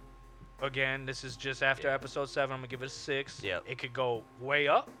 So, again, this is just after Yeah. episode 7. I'm going to give it a 6. Yep. It could go way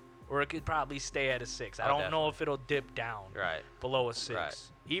up, or it could probably stay at a 6. I Oh, don't know definitely. if it'll dip down Right. below a 6.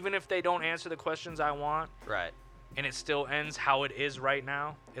 Right. Even if they don't answer the questions I want, Right. and it still ends how it is right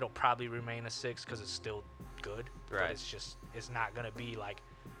now, it'll probably remain a 6 because it's still good. Right. But it's not gonna be like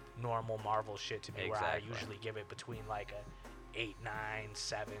normal Marvel shit to me, where I Exactly. usually give it between like a 8, 9,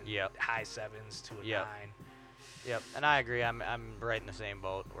 7, Yep. high 7s to a Yep. 9. Yep, and I agree. I'm right in the same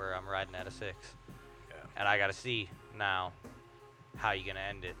boat where I'm riding at a 6, Yeah. and I gotta see now how you gonna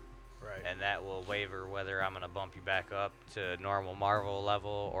end it, Right. and that will waver whether I'm gonna bump you back up to normal Marvel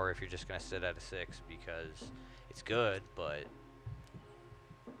level or if you're just gonna sit at a 6 because it's good, but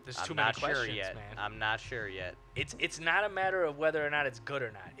There's I'm too many not sure questions, yet. man. I'm not sure yet. It's not a matter of whether or not it's good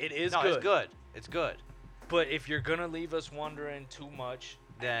or not. It is No, good. it's good. It's good. But if you're gonna leave us wondering too much,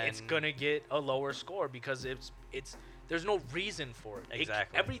 Then it's gonna get a lower score because it's there's no reason for it.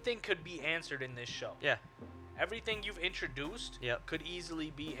 Exactly. Everything could be answered in this show. Yeah. Everything you've introduced Yep. could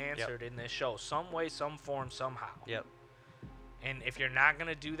easily be answered in this show, some way, some form, somehow. Yep. And if you're not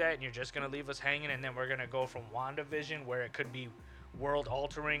gonna do that, and you're just gonna leave us hanging, and then we're gonna go from WandaVision, where it could be world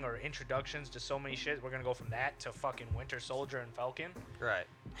altering or introductions to so many shit, we're gonna go from that to fucking Winter Soldier and Falcon. Right.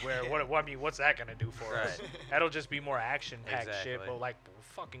 Where I mean, what's that gonna do for us? Right. That'll just be more action-packed shit. Exactly. But like, who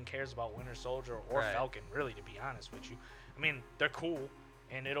fucking cares about Winter Soldier or Right. Falcon? Really, to be honest with you, I mean, they're cool,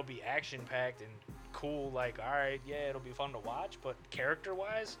 and it'll be action-packed and cool. Like, all right, yeah, it'll be fun to watch. But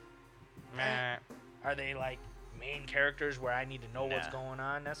character-wise, Meh. are they like main characters where I need to know what's Nah. going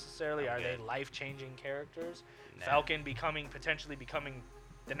on necessarily? I'm Are they good. life-changing characters? Nah. Falcon potentially becoming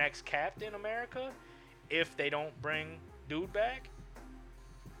the next Captain America if they don't bring dude back?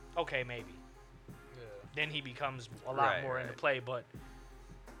 Okay, maybe. Yeah. Then he becomes a lot Right, more into right. play. But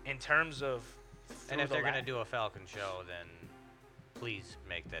in terms of And through if the they're la- gonna do a Falcon show, then please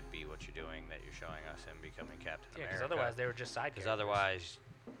make that be what you're doing. That you're showing us him becoming Captain yeah, America. because otherwise they were just side Because characters. otherwise,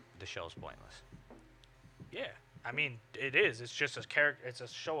 the show's pointless. Yeah, I mean it is. It's just a character. It's a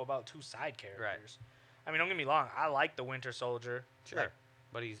show about two side characters. I mean, don't get me wrong. I like the Winter Soldier. Sure. Like,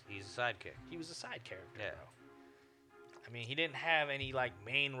 But he's a sidekick. he was a side character, Yeah. bro. I mean, he didn't have any like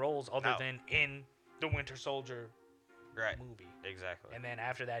main roles other No. than in the Winter Soldier Right. movie. Exactly. And then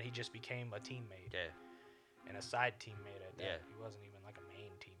after that, he just became a teammate Yeah. and a side teammate at that. Yeah. He wasn't even like a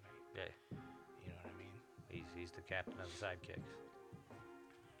main teammate. Yeah. You know what I mean? He's the captain of the sidekicks.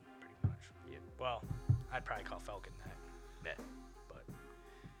 Pretty much. Yep. Well, I'd probably call Falcon that. Yeah. But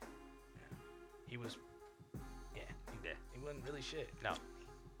yeah, he was. Yeah, Yeah. he wasn't really shit. No.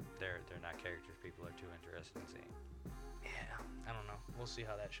 They're not characters people are too interested in seeing. Yeah, I don't know. We'll see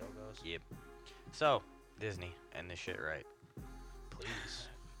how that show goes. Yep. So Disney, end this shit right, Please.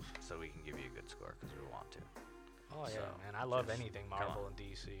 so we can give you a good score because we want to. Oh yeah, So, man. I love just anything come Marvel on. and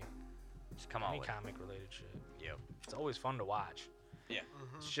DC. Just come on Any with it. comic related shit. Yep. It's always fun to watch. Yeah.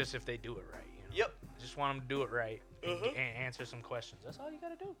 It's just if they do it right. You know? Yep. I just want them to do it right and, Uh-huh. and answer some questions. That's all you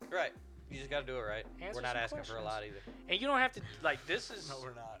gotta do. Right. You just gotta do it right. Answer We're not some asking for a questions. lot either. And you don't have to like. This is. No,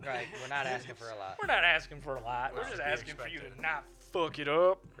 we're not. Right. We're not asking for a lot. We're not asking for a lot. We're Wow. just Be asking for you to expected. not fuck it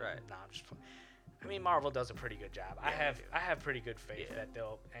up. Right. Nah, I'm just. I mean, Marvel does a pretty good job. Yeah, they do. I have pretty good faith Yeah. that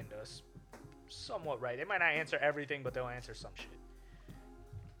they'll end us somewhat right. They might not answer everything, but they'll answer some shit.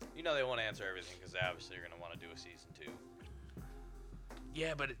 You know they won't answer everything because they obviously are gonna want to do a season 2.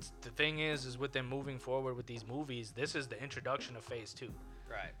 Yeah, but it's the thing is with them moving forward with these movies, this is the introduction of Phase 2.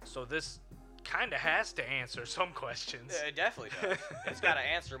 Right. So this kind of has to answer some questions. Yeah, it definitely does. It's got to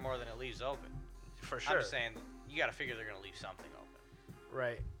answer more than it leaves open. For sure. I'm just saying, you got to figure they're gonna leave something open.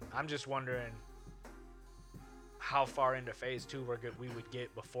 Right. I'm just wondering how far into Phase 2 we would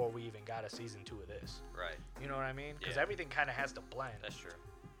get before we even got a season 2 of this. Right. You know what I mean? Because Yeah. everything kind of has to blend. That's true.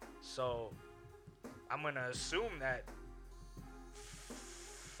 So I'm going to assume that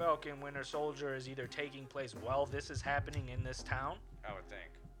Falcon Winter Soldier is either taking place while this is happening in this town, I would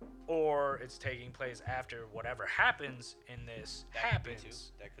think. or it's taking place after whatever happens in this That could be too.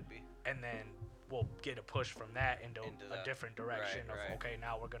 happens. That could be. And then we'll get a push from that into Into a the- different direction right, of, right. okay,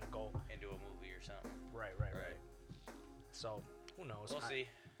 now we're going to go. Into a movie or something. Right. Right. So who knows? We'll see.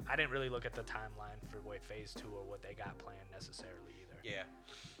 I didn't really look at the timeline for Phase 2 or what they got planned necessarily either. Yeah.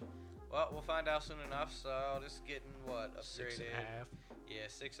 Well, we'll find out soon enough. So this is getting what upgraded? 6.5. Yeah,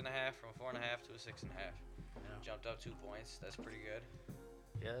 6.5 from 4.5 to a 6.5. Yeah. Jumped up 2 points. That's pretty good.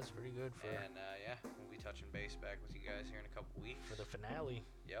 Yeah, that's pretty good for And yeah, we'll be touching base back with you guys here in a couple weeks. the finale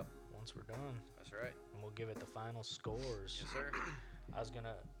Yep, once we're done. that's right. And we'll give it the final scores. Yes, sir. I was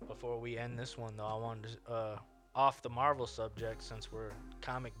gonna, before we end this one though, I wanted to, off the Marvel subject, since we're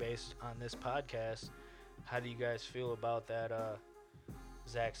comic based on this podcast, how do you guys feel about that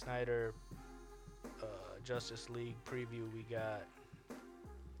Zack Snyder Justice League preview we got?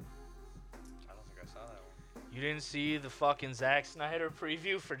 I don't think I saw that one. You didn't see the fucking Zack Snyder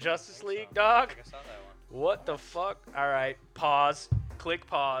preview for I Justice think League, so. dog? I think I saw that one. What the fuck? All right, pause. Click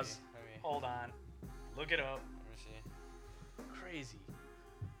pause. Let me Hold on. Look it up. see. Crazy.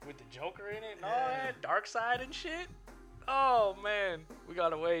 With the Joker in it and all that, Dark Side and shit. Oh man, we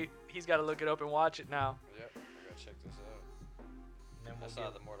gotta wait. He's gotta look it up and watch it now. Yep, I gotta check this out. And then I we'll saw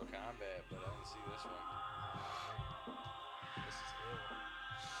get- the Mortal Kombat, but I didn't see this one. This is ill.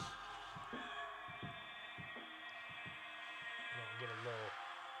 We're gonna get a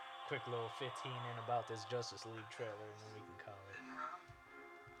quick little 15 in about this Justice League trailer, and then we can call it.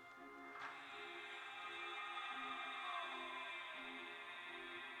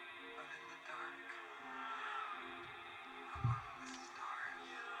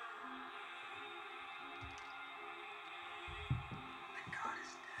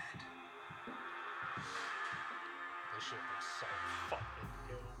 This shit looks so fucking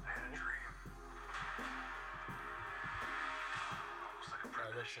ill. That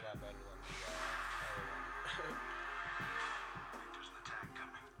looks a lot better than the other one.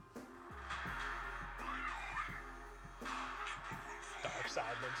 Dark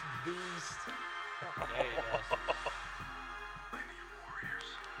Side looks beast.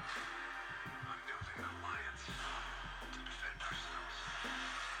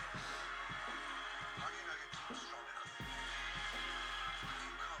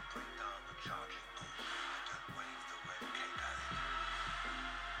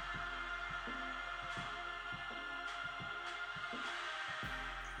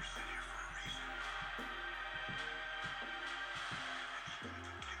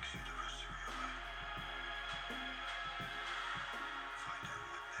 Yeah, he does.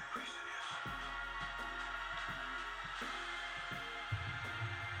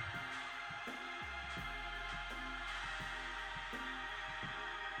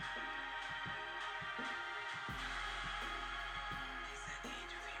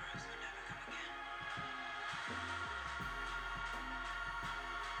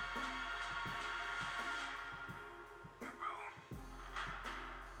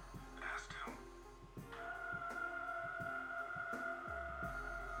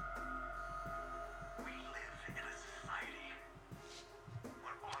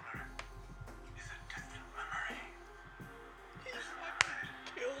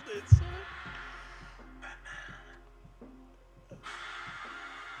 Killed it, son.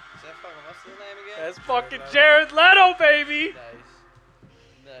 Is that fucking, what's his name again? That's fucking Jared Leto, baby.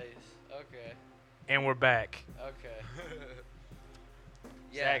 Nice. Okay. And we're back. Okay.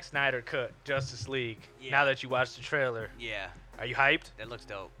 Yeah. Zack Snyder cut Justice League. Yeah. Now that you watched the trailer, Yeah. are you hyped? That looks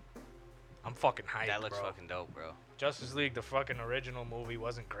dope. I'm fucking hyped, That looks bro. fucking dope, bro. Justice League, the fucking original movie,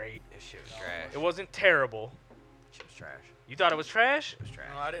 wasn't great. This shit was trash. It wasn't terrible. Shit was trash. You thought it was trash? It was trash.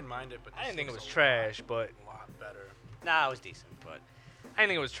 No, I didn't mind it, but I didn't this think it looks was a trash, but lot better. Nah, it was decent, but I didn't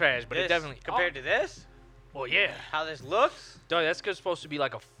think it was trash. But this, it definitely compared to this, Well, yeah. how this looks, Dog, that's supposed to be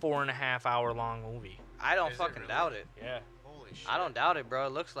like a 4.5 hour long movie. I don't Is it fucking really? doubt it. Yeah. Holy shit. I don't doubt it, bro.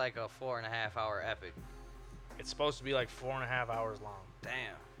 It looks like a 4.5 hour epic. It's supposed to be like 4.5 hours long. Damn,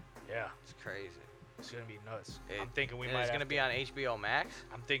 Yeah. it's crazy. It's gonna be nuts. It- I'm thinking we and might. it's have gonna to- be on HBO Max.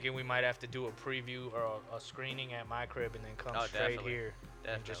 I'm thinking we might have to do a preview or a screening at my crib and then come Oh, straight definitely. here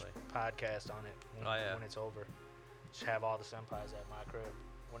and just Definitely. podcast on it when, Oh, yeah. when it's over. Just have all the senpais at my crib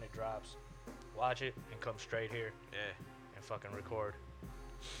when it drops. Watch it and come straight here Yeah. and fucking record.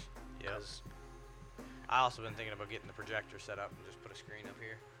 Yep. 'Cause I also been thinking about getting the projector set up and just put a screen up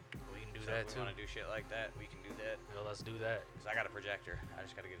here. we can do So that if we too. want to do shit like that, we can do that. Yeah, let's do that. Cause I got a projector. I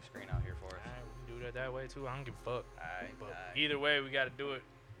just gotta get a screen out here for us. Alright, we can do that that way too. I don't give a fuck. Alright, But alright. either way, we got to do it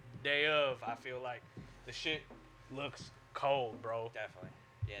day of. I feel like the shit looks cold, bro. Definitely.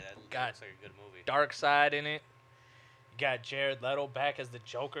 Yeah, that God. looks like a good movie. Dark Side in it. You got Jared Leto back as the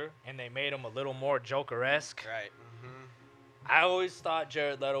Joker, and they made him a little more Joker-esque. Right. Mm-hmm. I always thought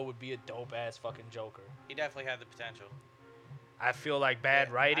Jared Leto would be a dope-ass fucking Joker. He definitely had the potential. I feel like bad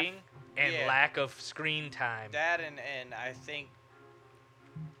Yeah, writing and yeah. lack of screen time. That and I think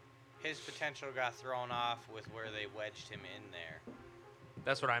his potential got thrown off with where they wedged him in there.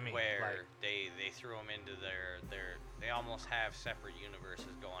 That's what I mean. Where like, they threw him into their they almost have separate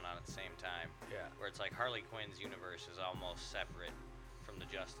universes going on at the same time. yeah, Where it's like Harley Quinn's universe is almost separate from the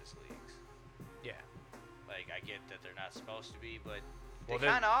Justice League's. yeah. Like I get that they're not supposed to be, but they Well, they-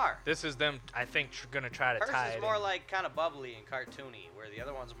 kind of are. This is them, I think, gonna try to Hers tie is it more in. like kind of bubbly and cartoony, where the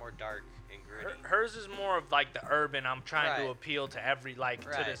other one's more dark and gritty. Hers is more of like the urban. I'm trying to Right. appeal to every to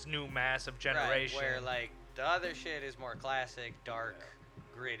Right. this new massive Right, generation. where like the other shit is more classic, dark,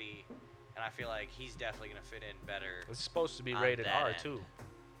 gritty, and I feel like he's definitely gonna fit in better. It's supposed to be on rated that R end. too.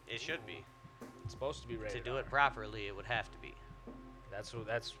 It should be. It's supposed to be rated To do R. it properly, it would have to be. That's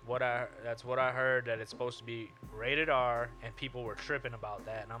what I heard, that it's supposed to be rated R, and people were tripping about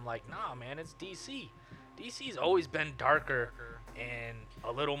that, and I'm like, nah, man, it's DC. DC's always been darker and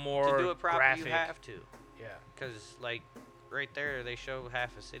a little more To do it proper, graphic. you have to. Yeah. Because, like, right there, they show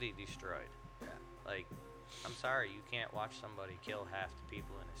half a city destroyed. Yeah. Like, I'm sorry, you can't watch somebody kill half the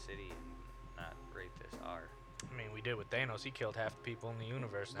people in a city and not rate this R. I mean, we did with Thanos. He killed half the people in the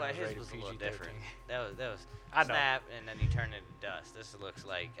universe. And But that was his rated was a little PG-13. different. That was I know. snap, and then he turned into dust. This looks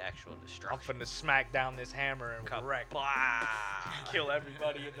like actual I'm destruction. finna smack down this hammer and wreck. Blah! Kill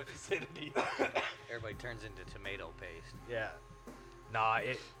everybody in the vicinity. Everybody turns into tomato paste. Yeah. Nah,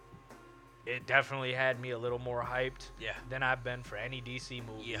 it definitely had me a little more hyped Yeah. than I've been for any DC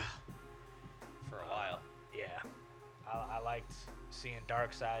movie. Yeah. For a while. Yeah. I liked seeing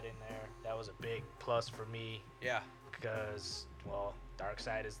Darkseid in there. That was a big plus for me Yeah. because, well,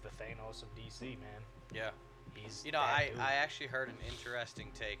 Darkseid is the Thanos of DC, man. Yeah. He's You know, that I dude. actually heard an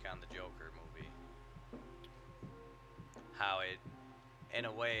interesting take on the Joker movie. How it, in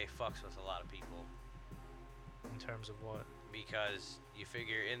a way, fucks with a lot of people. In terms of what? Because you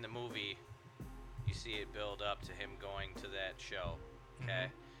figure in the movie, you see it build up to him going to that show, okay?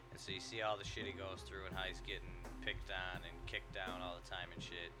 And so you see all the shit he goes through and how he's getting picked on and kicked down all the time and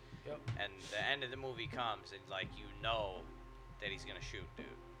shit. Yep. And the end of the movie comes and, like, you know that he's gonna shoot dude.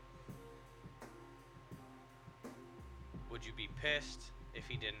 Would you be pissed if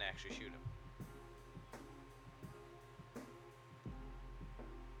he didn't actually shoot him?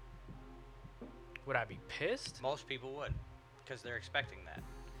 Would I be pissed? Most people would, because they're expecting that.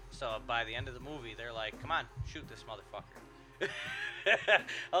 So by the end of the movie, they're like, come on, shoot this motherfucker.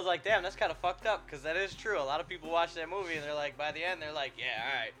 I was like, damn, that's kind of fucked up, because that is true. A lot of people watch that movie, and they're like, by the end, they're like, yeah,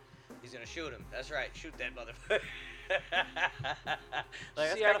 all right, he's going to shoot him. That's right, shoot that motherfucker.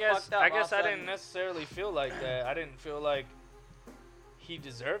 Like, See, that's kinda fucked up. I All of a guess I sudden- didn't necessarily feel like that. I didn't feel like he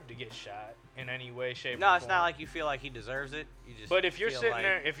deserved to get shot in any way, shape, or No, it's form. not like you feel like he deserves it. You just But if you're feel sitting like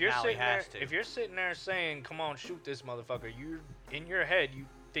there, now if you're sitting there saying, "Come on, shoot this motherfucker," you in your head you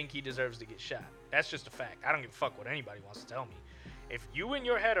think he deserves to get shot. That's just a fact. I don't give a fuck what anybody wants to tell me. If you in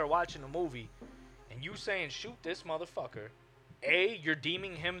your head are watching a movie and you saying, "Shoot this motherfucker," A, you're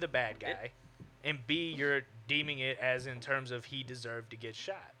deeming him the bad guy, and B, you're deeming it as in terms of he deserved to get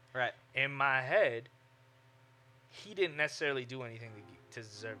shot. Right. In my head, he didn't necessarily do anything to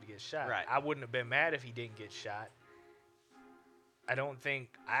deserve to get shot. Right. I wouldn't have been mad if he didn't get shot. I don't think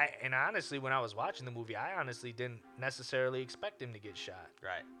and honestly, when I was watching the movie, I honestly didn't necessarily expect him to get shot.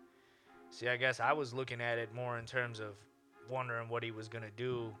 Right. See, I guess I was looking at it more in terms of wondering what he was going to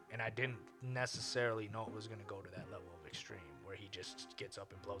do, and I didn't necessarily know it was going to go to that level of extreme where he just gets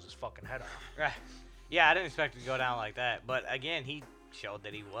up and blows his fucking head off. Right. Yeah, I didn't expect it to go down like that. But again, he showed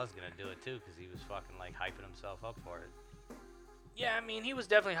that he was going to do it too, because he was fucking like hyping himself up for it. Yeah, I mean, he was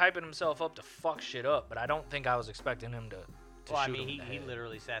definitely hyping himself up to fuck shit up, but I don't think I was expecting him to Well, I shoot mean, him in the he head.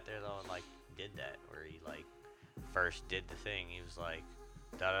 literally sat there though and like did that, where he like first did the thing. He was like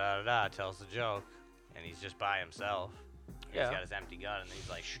da da da da, tells the joke, and he's just by himself. Yeah. He's got his empty gun, and he's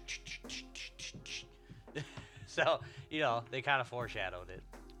like so, you know, they kind of foreshadowed it.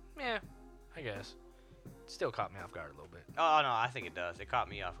 Yeah, I guess. Still caught me off guard a little bit. Oh no, I think it does. It caught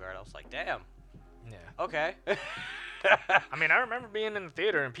me off guard. I was like, damn. Yeah. Okay. I mean, I remember being in the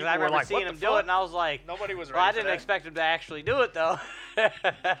theater and Because people I were remember like, seeing "What him the do fuck?" it, and I was like, Nobody was ready well, I for didn't that. expect him to actually do it though.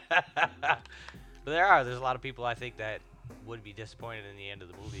 But there's a lot of people I think that would be disappointed in the end of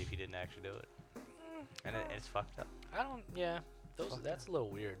the movie if he didn't actually do it, and it's fucked up. I don't. Yeah, that's a little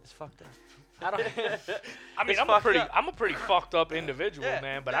weird. It's fucked up. I don't. I mean, It's I'm a fucked pretty, up. I'm a pretty fucked up individual, Yeah,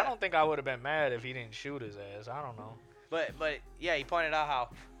 man. But yeah. I don't think I would have been mad if he didn't shoot his ass. I don't know. But yeah, he pointed out how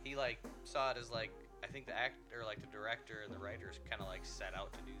he like saw it as like, I think the actor, like the director and the writers kind of like set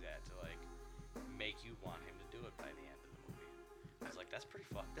out to do that, to like make you want him to do it by the end of the movie. I was like, that's pretty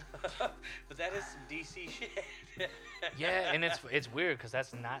fucked up. But that is some DC shit. Yeah, and it's weird because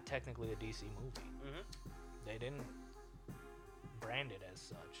that's not technically a DC movie. Mhm. They didn't brand it as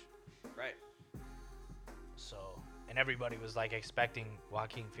such. Right. So, and everybody was like expecting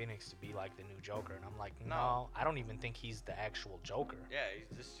Joaquin Phoenix to be like the new Joker, and I'm like, no, No. I don't even think he's the actual Joker. Yeah,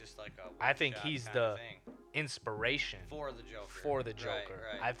 he's just like a I think one-shot he's kinda the thing inspiration for the Joker. for the Joker.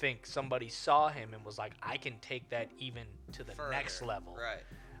 Right. I think somebody saw him and was like, I can take that even to the next Further. level. Right.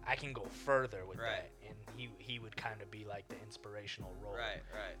 I can go further with Right. that, and he would kind of be like the inspirational role Right.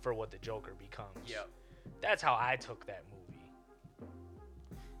 Right. for what the Joker becomes. Yep. That's how I took that movie.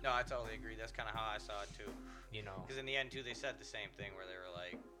 No, I totally agree. That's kind of how I saw it too. You know. Because in the end, too, they said the same thing where they were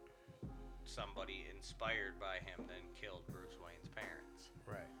like, somebody inspired by him then killed Bruce Wayne's parents.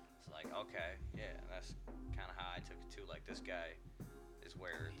 Right. It's like, okay, yeah, that's kind of how I took it too. Like, this guy is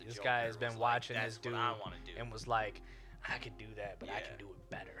where the This Joker guy has been was watching like, this "That's dude what I want to do." and was like, I could do that, but I Yeah. can do it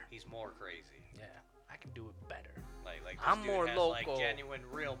better. He's more crazy. Yeah, I can do it better. Like this I'm dude more has local. like genuine,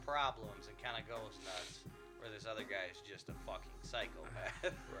 real problems and kind of goes nuts. Where this other guy is just a fucking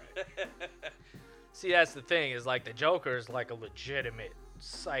psychopath. Right. See, that's the thing, is like the Joker is like a legitimate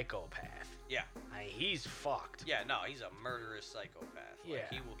psychopath. Yeah. I mean, he's fucked. Yeah. No, he's a murderous psychopath. Yeah,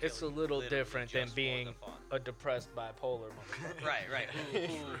 Like, he will kill it's a you little literally different than just for being the fun. a depressed bipolar motherfucker. Right. Right.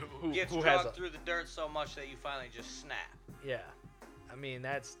 Who gets who has drugged through the dirt so much that you finally just snap. Yeah, I mean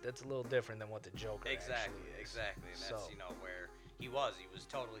that's a little different than what the Joker Exactly. actually is. Exactly. And that's So- where he was. He was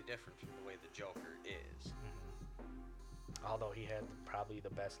totally different from the way the Joker is. Although he had probably the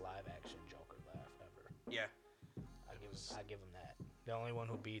best live action Joker laugh ever. Yeah. I give him that. The only one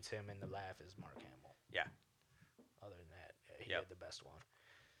who beats him in the laugh is Mark Hamill. Yeah. Other than that, yeah, he Yep. had the best one.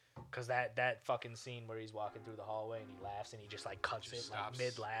 Cause that fucking scene where he's walking through the hallway and he laughs and he just like cuts Just it like stops.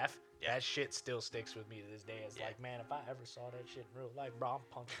 mid laugh. Yeah. That shit still sticks with me to this day. It's Yeah. like, man, if I ever saw that shit in real life, bro, I'm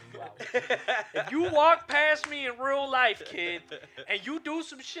punching you out. If you walk past me in real life, kid, and you do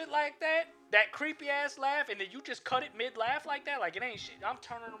some shit like that creepy ass laugh, and then you just cut it mid laugh like that, like it ain't shit. I'm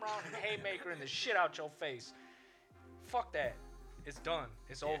turning around and haymakering the shit out your face. Fuck that. It's done.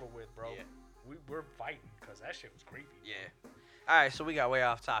 It's over with, bro. Yeah. We're fighting because that shit was creepy. Yeah. All right, so we got way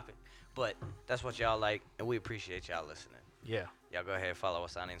off topic, but that's what y'all like, and we appreciate y'all listening. Yeah. Y'all go ahead and follow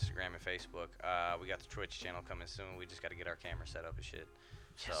us on Instagram and Facebook. We got the Twitch channel coming soon. We just got to get our camera set up and shit.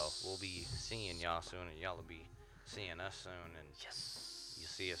 So we'll be seeing y'all soon, and y'all will be seeing us soon, and Yes. you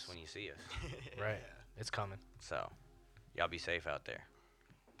see us when you see us. Right. It's coming. So y'all be safe out there.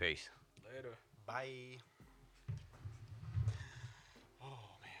 Peace. Later. Bye. Oh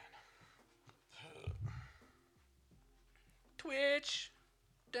man. Twitch.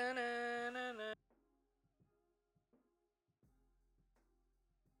 Da-na-na-na.